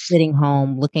course. sitting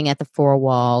home, looking at the four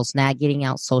walls, not getting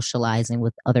out socializing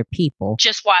with other people.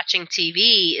 Just watching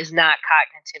TV is not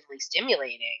cognitively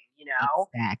stimulating,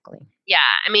 Exactly. Yeah,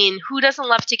 I mean, who doesn't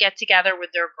love to get together with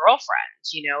their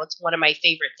girlfriends? It's one of my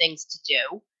favorite things to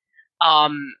do.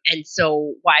 And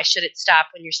so why should it stop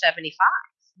when you're 75?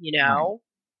 Right.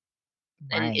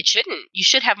 And Right. it shouldn't. You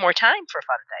should have more time for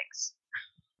fun things.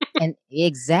 And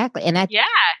exactly. And Yeah.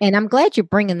 I'm glad you're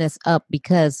bringing this up,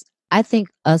 because I think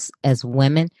us as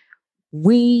women,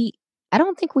 I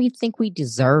don't think we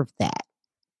deserve that.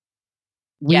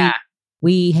 Yeah.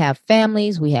 We have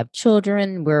families, we have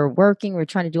children, we're working, we're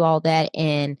trying to do all that,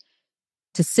 and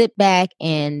to sit back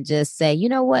and just say, you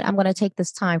know what, I'm going to take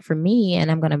this time for me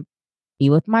and I'm going to be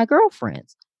with my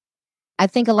girlfriends. I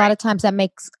think a lot Right. of times that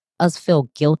makes us feel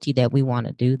guilty that we want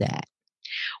to do that.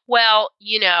 Well,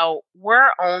 we're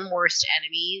our own worst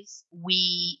enemies.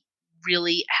 We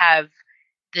really have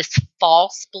this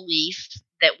false belief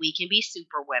that we can be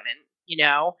super women,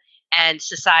 and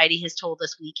society has told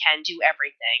us we can do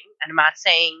everything. And I'm not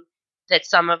saying that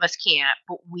some of us can't,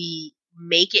 but we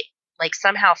make it like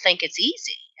somehow think it's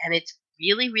easy. And it's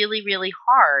really, really, really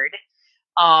hard.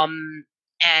 And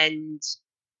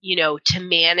to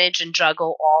manage and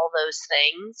juggle all those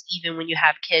things, even when you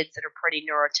have kids that are pretty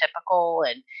neurotypical.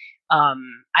 And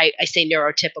I say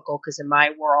neurotypical because in my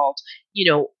world,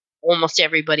 almost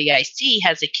everybody I see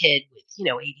has a kid with,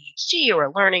 ADHD or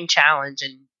a learning challenge,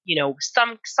 and,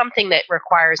 something that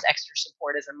requires extra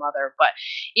support as a mother. But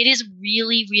it is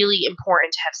really, really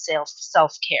important to have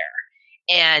self-care.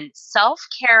 And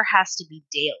self-care has to be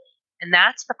daily. And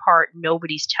that's the part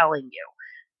nobody's telling you,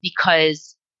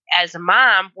 because as a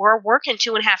mom, we're working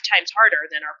 2.5 times harder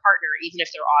than our partner, even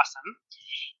if they're awesome.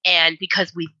 And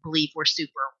because we believe we're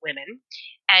super women.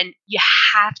 And you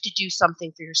have to do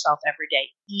something for yourself every day,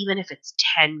 even if it's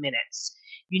 10 minutes.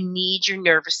 You need your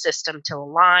nervous system to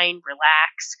align,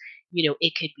 relax.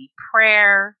 It could be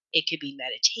prayer, it could be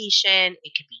meditation,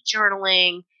 it could be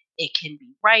journaling, it can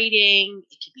be writing,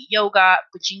 it could be yoga,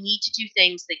 but you need to do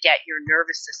things that get your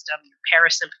nervous system, your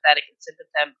parasympathetic and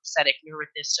sympathetic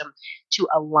nervous system to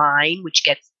align, which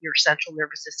gets your central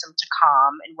nervous system to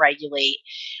calm and regulate.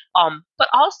 But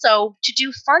also to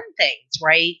do fun things,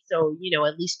 right? So,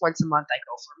 at least once a month I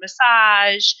go for a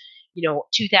massage.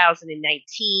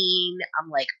 2019, I'm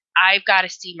like, I've got to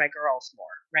see my girls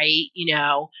more, right?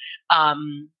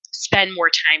 Spend more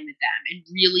time with them and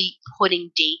really putting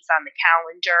dates on the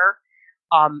calendar.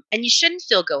 And you shouldn't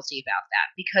feel guilty about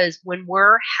that, because when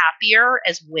we're happier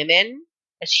as women,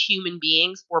 as human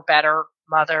beings, we're better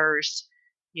mothers,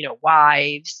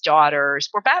 wives, daughters,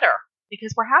 we're better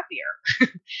because we're happier.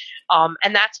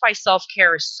 And that's why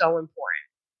self-care is so important.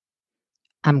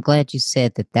 I'm glad you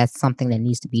said that that's something that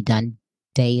needs to be done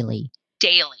daily.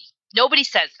 Daily. Nobody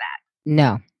says that.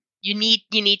 No. You need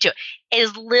to,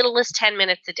 as little as 10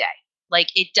 minutes a day.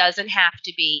 Like, it doesn't have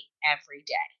to be every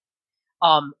day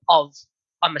of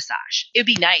a massage. It'd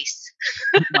be nice.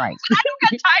 Right. But I don't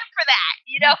got time for that,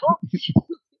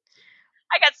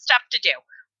 I got stuff to do.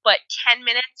 But 10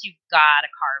 minutes, you've got to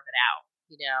carve it out,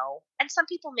 And some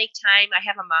people make time. I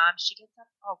have a mom, she gets up,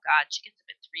 she gets up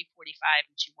at 3:45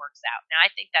 and she works out. Now, I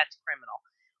think that's criminal.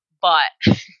 But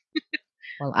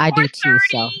well, I do too.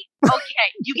 So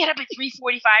okay, you get up at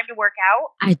 3:45 to work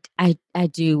out? I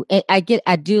do. I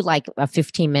do like a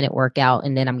 15-minute workout,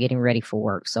 and then I'm getting ready for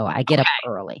work. So I get up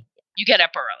early. You get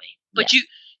up early. But yes. you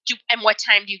do. And what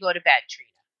time do you go to bed, Trina?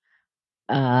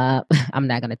 I'm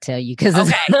not going to tell you, because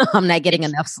I'm not getting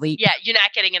enough sleep. Yeah, you're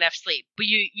not getting enough sleep. But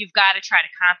you've got to try to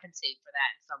compensate for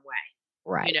that in some way.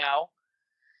 Right.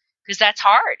 Because that's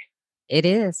hard. It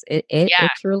is. It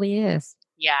truly is.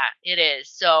 Yeah, it is.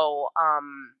 So,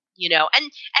 and there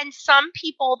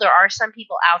are some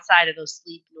people outside of those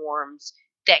sleep norms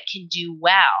that can do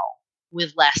well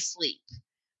with less sleep.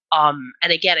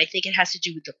 And again, I think it has to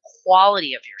do with the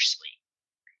quality of your sleep.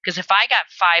 Because if I got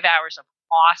 5 hours of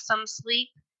awesome sleep,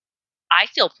 I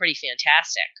feel pretty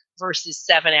fantastic versus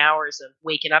 7 hours of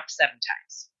waking up 7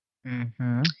 times.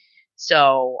 Mm-hmm.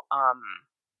 So,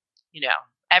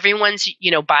 Everyone's,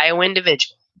 bio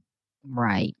individual,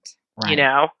 Right. you Right.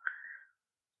 know?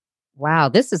 Wow.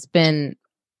 This has been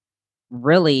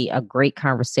really a great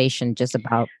conversation just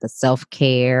about the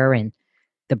self-care and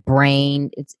the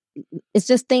brain. It's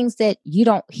just things that you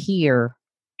don't hear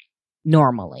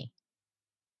normally.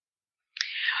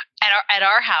 At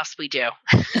our house, we do.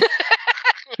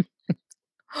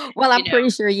 Well, I'm You know, pretty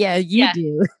sure, yeah, you yeah.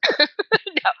 do.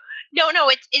 No,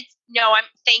 it's no,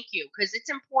 thank you, because it's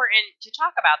important to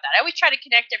talk about that. I always try to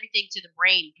connect everything to the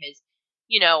brain because,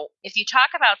 if you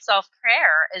talk about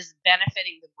self-care as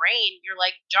benefiting the brain, you're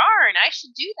like, darn, I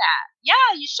should do that.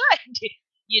 Yeah, you should.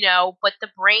 But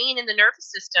the brain and the nervous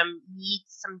system needs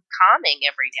some calming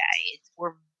every day.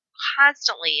 We're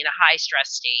constantly in a high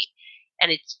stress state,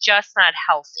 and it's just not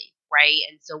healthy, right?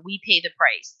 And so we pay the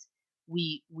price.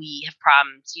 We have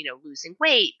problems, losing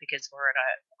weight because we're in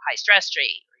a high stress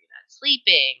state, or you're not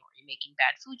sleeping, or you're making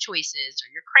bad food choices,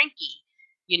 or you're cranky.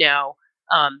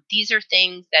 These are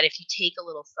things that if you take a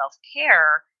little self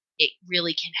care, it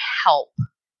really can help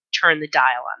turn the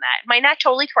dial on that. It might not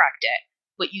totally correct it,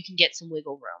 but you can get some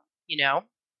wiggle room.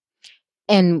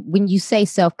 And when you say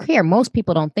self-care, most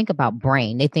people don't think about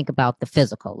brain. They think about the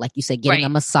physical, like you said, getting a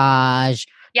Right. massage,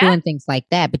 Yeah. doing things like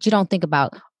that. But you don't think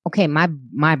about, okay, my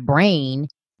brain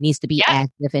needs to be Yeah.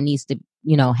 active and needs to,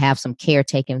 have some care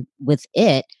taken with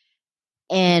it.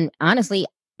 And honestly,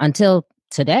 until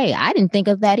today, I didn't think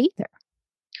of that either.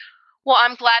 Well,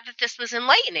 I'm glad that this was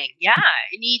enlightening. Yeah,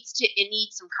 it needs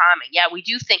some calming. Yeah, we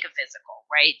do think of physical,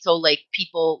 right? So like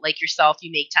people like yourself,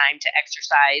 you make time to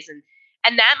exercise,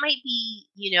 and that might be,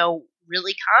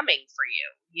 really calming for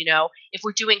you. If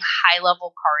we're doing high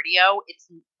level cardio,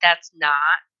 that's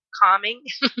not calming.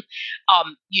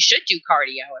 You should do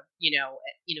cardio,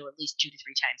 at least 2 to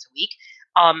 3 times a week.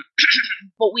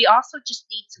 But we also just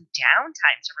need some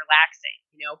downtime to relaxing,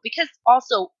 because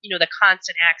also, the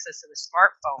constant access to the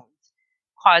smartphones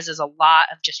causes a lot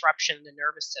of disruption in the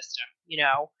nervous system.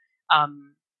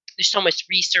 There's so much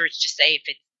research to say if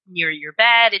it's near your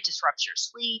bed, it disrupts your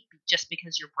sleep just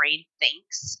because your brain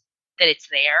thinks that it's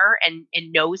there and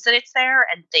knows that it's there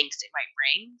and thinks it might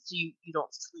ring, so you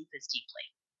don't sleep as deeply.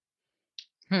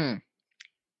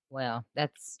 Well,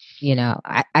 that's,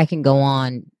 I can go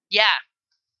on Yeah.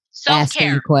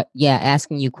 asking Self-care.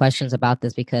 asking you questions about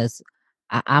this because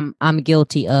I'm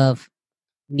guilty of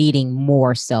needing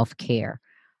more self-care.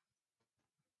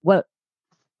 What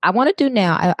I want to do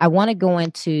now, I want to go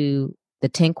into the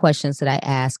 10 questions that I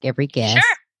ask every guest.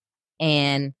 Sure.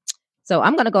 And so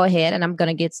I'm going to go ahead and I'm going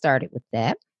to get started with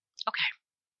that.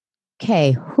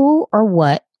 Okay. Who or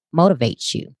what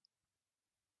motivates you?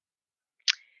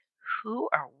 Who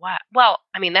or what? Well,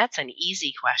 that's an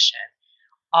easy question.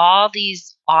 All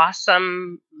these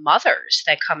awesome mothers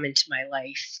that come into my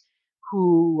life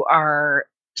who are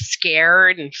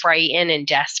scared and frightened and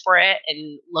desperate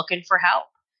and looking for help.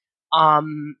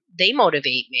 They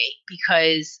motivate me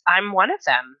because I'm one of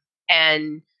them.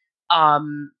 And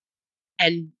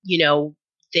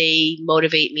they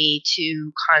motivate me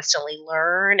to constantly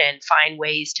learn and find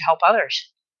ways to help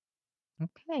others.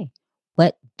 Okay.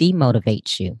 What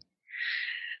demotivates you?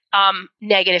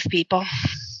 Negative people.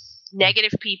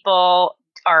 Negative people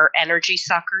are energy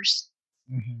suckers.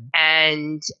 Mm-hmm.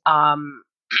 And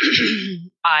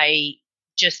I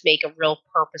just make a real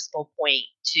purposeful point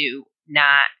to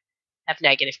not have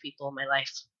negative people in my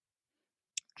life.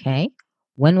 Okay.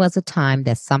 When was a time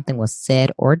that something was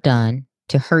said or done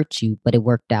to hurt you, but it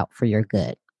worked out for your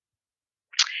good?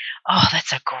 Oh,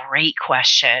 that's a great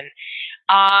question.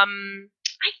 I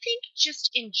think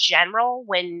just in general,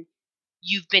 when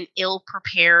you've been ill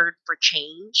prepared for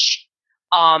change,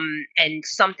 and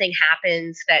something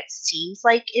happens that seems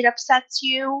like it upsets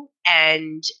you,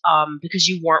 and because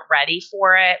you weren't ready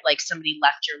for it, like somebody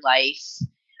left your life,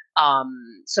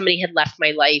 somebody had left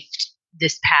my life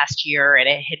this past year, and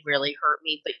it had really hurt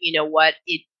me. But you know what?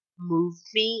 It moved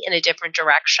me in a different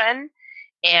direction,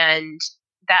 and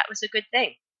that was a good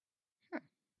thing.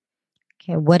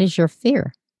 Okay. What is your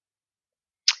fear?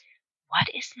 What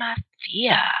is my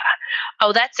fear?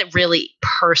 Oh, that's a really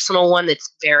personal one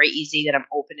that's very easy that I'm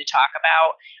open to talk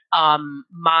about.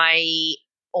 My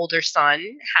older son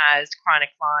has chronic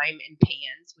Lyme and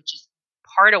PANS, which is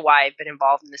part of why I've been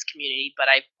involved in this community, but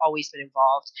I've always been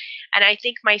involved. And I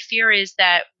think my fear is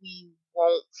that we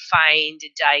won't find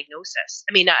a diagnosis.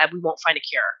 We won't find a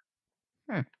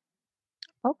cure.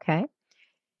 Okay.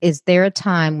 Is there a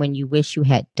time when you wish you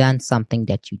had done something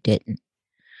that you didn't?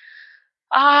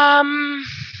 I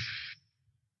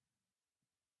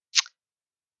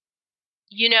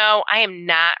am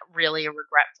not really a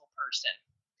regretful person.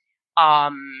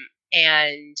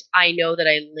 And I know that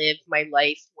I live my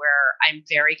life where I'm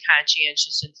very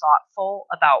conscientious and thoughtful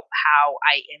about how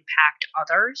I impact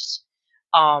others.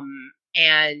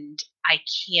 And I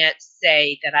can't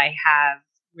say that I have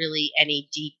really any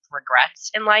deep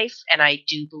regrets in life. And I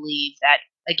do believe that,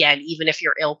 again, even if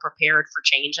you're ill prepared for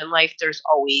change in life, there's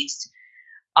always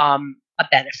a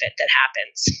benefit that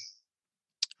happens.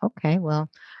 Okay. Well,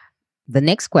 the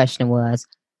next question was,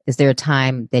 is there a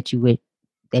time that you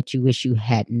wish you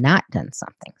had not done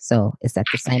something? So is that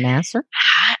the same answer?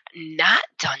 Not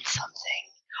done something.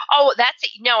 Oh, that's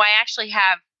it. No, I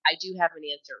do have an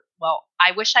answer. Well,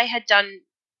 I wish I had done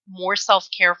more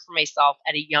self-care for myself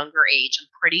at a younger age. I'm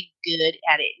pretty good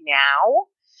at it now.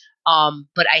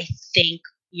 But I think,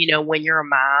 when you're a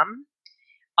mom,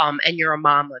 and you're a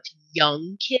mom of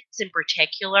young kids in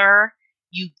particular,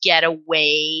 you get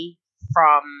away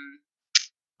from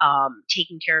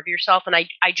taking care of yourself. And I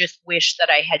just wish that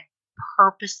I had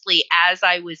purposely, as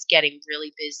I was getting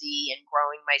really busy and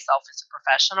growing myself as a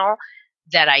professional,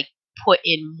 that I put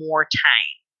in more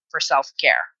time for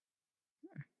self-care.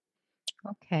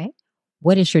 Okay.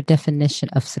 What is your definition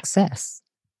of success?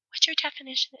 What's your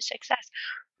definition of success?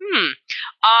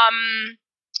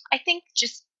 I think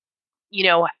just,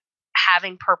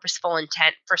 having purposeful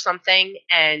intent for something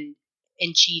and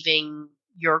achieving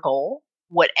your goal,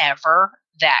 whatever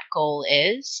that goal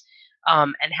is,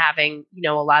 and having,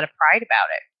 a lot of pride about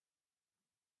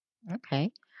it.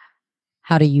 Okay.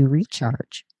 How do you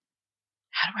recharge?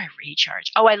 How do I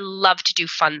recharge? Oh, I love to do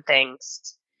fun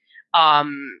things.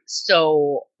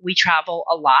 So we travel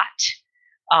a lot.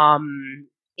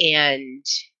 And,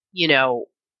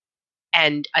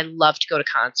 and I love to go to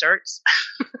concerts.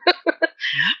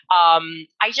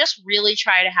 I just really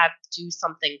try to do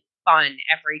something fun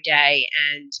every day.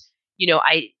 And,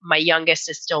 my youngest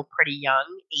is still pretty young,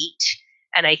 8.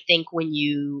 And I think when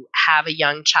you have a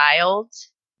young child,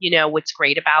 what's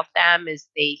great about them is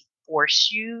they force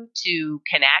you to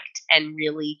connect and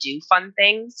really do fun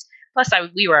things. Plus,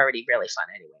 we were already really fun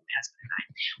anyway, my husband and I.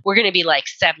 We're going to be like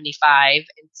 75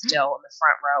 and still in the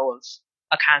front row of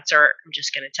a concert. I'm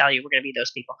just going to tell you, we're going to be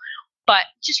those people. But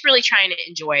just really trying to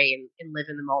enjoy and live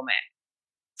in the moment.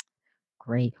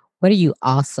 Great. What are you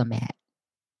awesome at?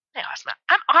 I'm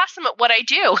awesome at what I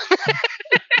do.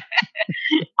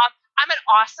 I'm an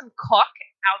awesome cook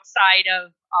outside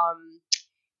of,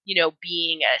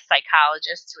 being a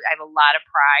psychologist. I have a lot of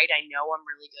pride. I know I'm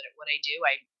really good at what I do.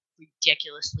 I'm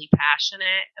ridiculously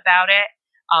passionate about it.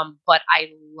 But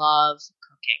I love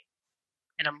cooking,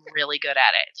 and I'm really good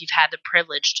at it. If you've had the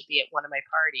privilege to be at one of my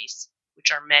parties,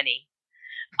 which are many,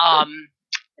 I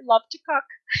love to cook.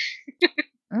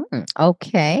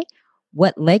 Okay.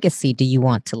 What legacy do you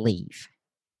want to leave?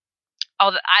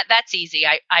 Oh, that's easy.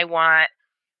 I want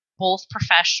both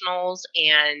professionals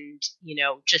and,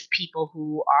 just people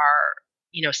who are,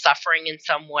 suffering in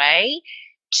some way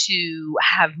to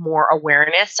have more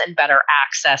awareness and better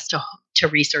access to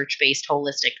research-based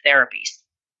holistic therapies.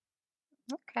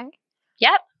 Okay.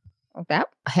 Yep.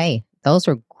 Hey, those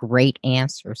are great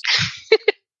answers.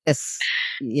 It's,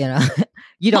 you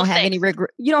don't have any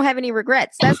you don't have any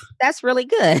regrets. That's really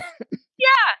good.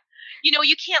 Yeah.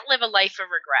 You can't live a life of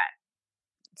regret.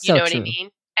 You know what I mean?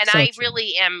 And I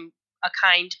really am a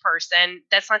kind person.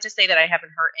 That's not to say that I haven't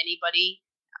hurt anybody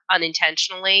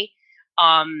unintentionally.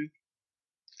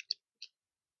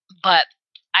 But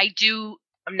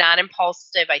I'm not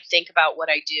impulsive. I think about what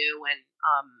I do, and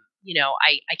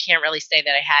I can't really say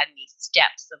that I had any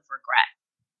steps of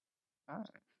regret.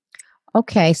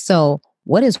 Okay, so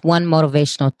what is one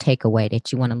motivational takeaway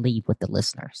that you want to leave with the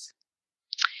listeners?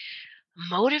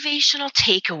 Motivational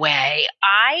takeaway.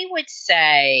 I would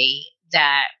say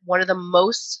that one of the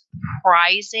most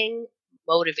prizing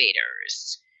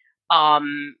motivators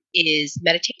is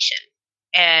meditation.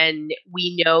 And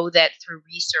we know that through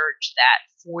research that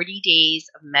 40 days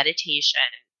of meditation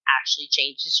actually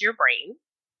changes your brain.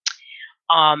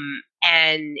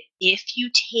 And if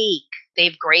they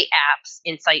have great apps.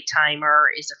 Insight Timer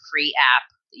is a free app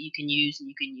that you can use, and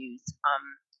you can use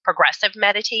progressive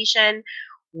meditation,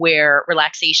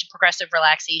 progressive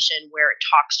relaxation, where it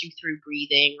talks you through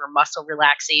breathing, or muscle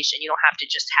relaxation. You don't have to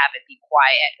just have it be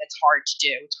quiet. That's hard to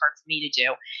do. It's hard for me to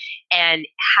do. And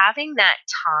having that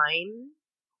time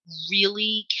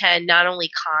really can not only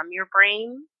calm your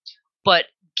brain, but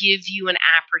give you an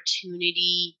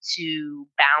opportunity to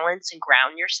balance and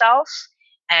ground yourself.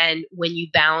 And when you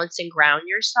balance and ground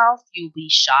yourself, you'll be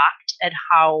shocked at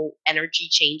how energy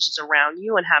changes around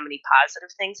you and how many positive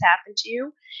things happen to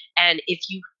you. And if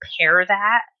you pair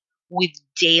that with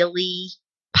daily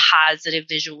positive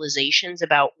visualizations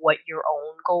about what your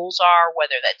own goals are,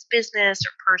 whether that's business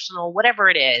or personal, whatever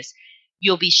it is,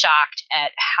 you'll be shocked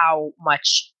at how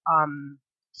much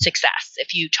success.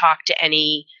 If you talk to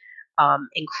any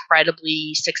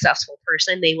incredibly successful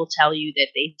person, they will tell you that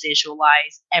they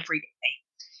visualize every day.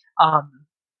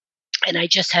 And I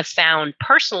just have found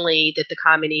personally that the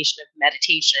combination of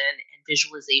meditation and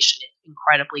visualization is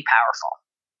incredibly powerful.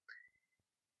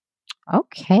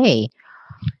 Okay.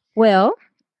 Well,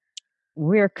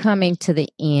 we're coming to the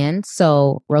end.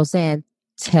 So, Roseanne,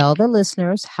 tell the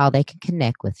listeners how they can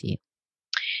connect with you.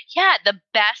 Yeah, the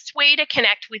best way to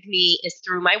connect with me is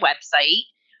through my website.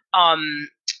 And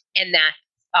that's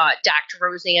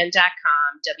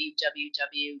drroseanne.com,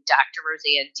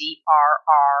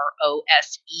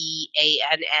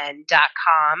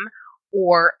 www.drroseanne.com,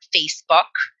 or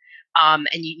Facebook. And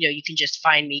you can just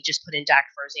find me, just put in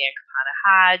Dr. Roseanne Kapana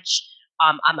Hodge.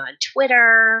 I'm on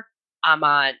Twitter. I'm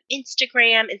on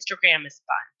Instagram. Instagram is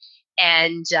fun.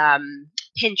 And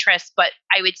Pinterest, but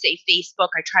I would say Facebook.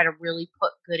 I try to really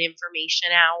put good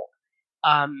information out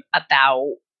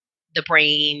about the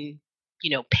brain,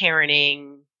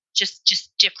 parenting,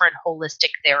 just different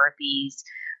holistic therapies,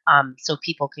 so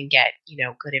people can get,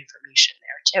 good information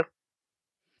there too.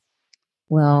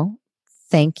 Well,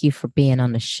 thank you for being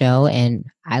on the show. And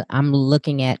I'm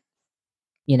looking at,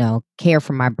 care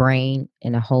for my brain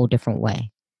in a whole different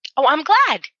way. Oh, I'm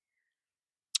glad.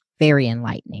 Very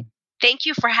enlightening. Thank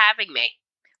you for having me.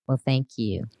 Well, thank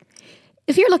you.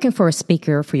 If you're looking for a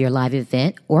speaker for your live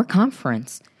event or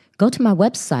conference, go to my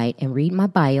website and read my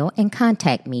bio and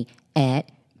contact me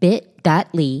at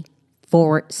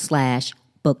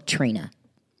bit.ly/booktrina.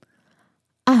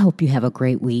 I hope you have a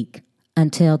great week.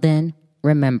 Until then,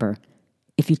 remember,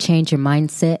 if you change your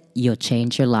mindset, you'll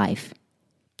change your life.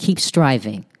 Keep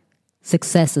striving.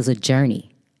 Success is a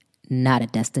journey, not a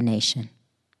destination.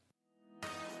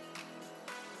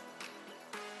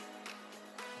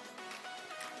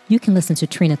 You can listen to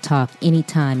Trina Talk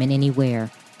anytime and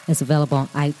anywhere. It's available on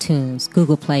iTunes,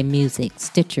 Google Play Music,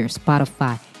 Stitcher,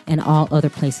 Spotify, and all other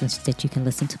places that you can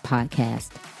listen to podcasts.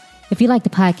 If you like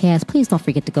the podcast, please don't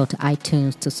forget to go to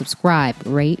iTunes to subscribe,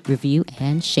 rate, review,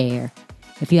 and share.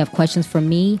 If you have questions for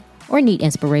me or need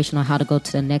inspiration on how to go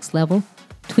to the next level,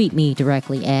 tweet me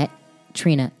directly at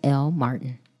Trina L.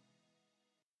 Martin.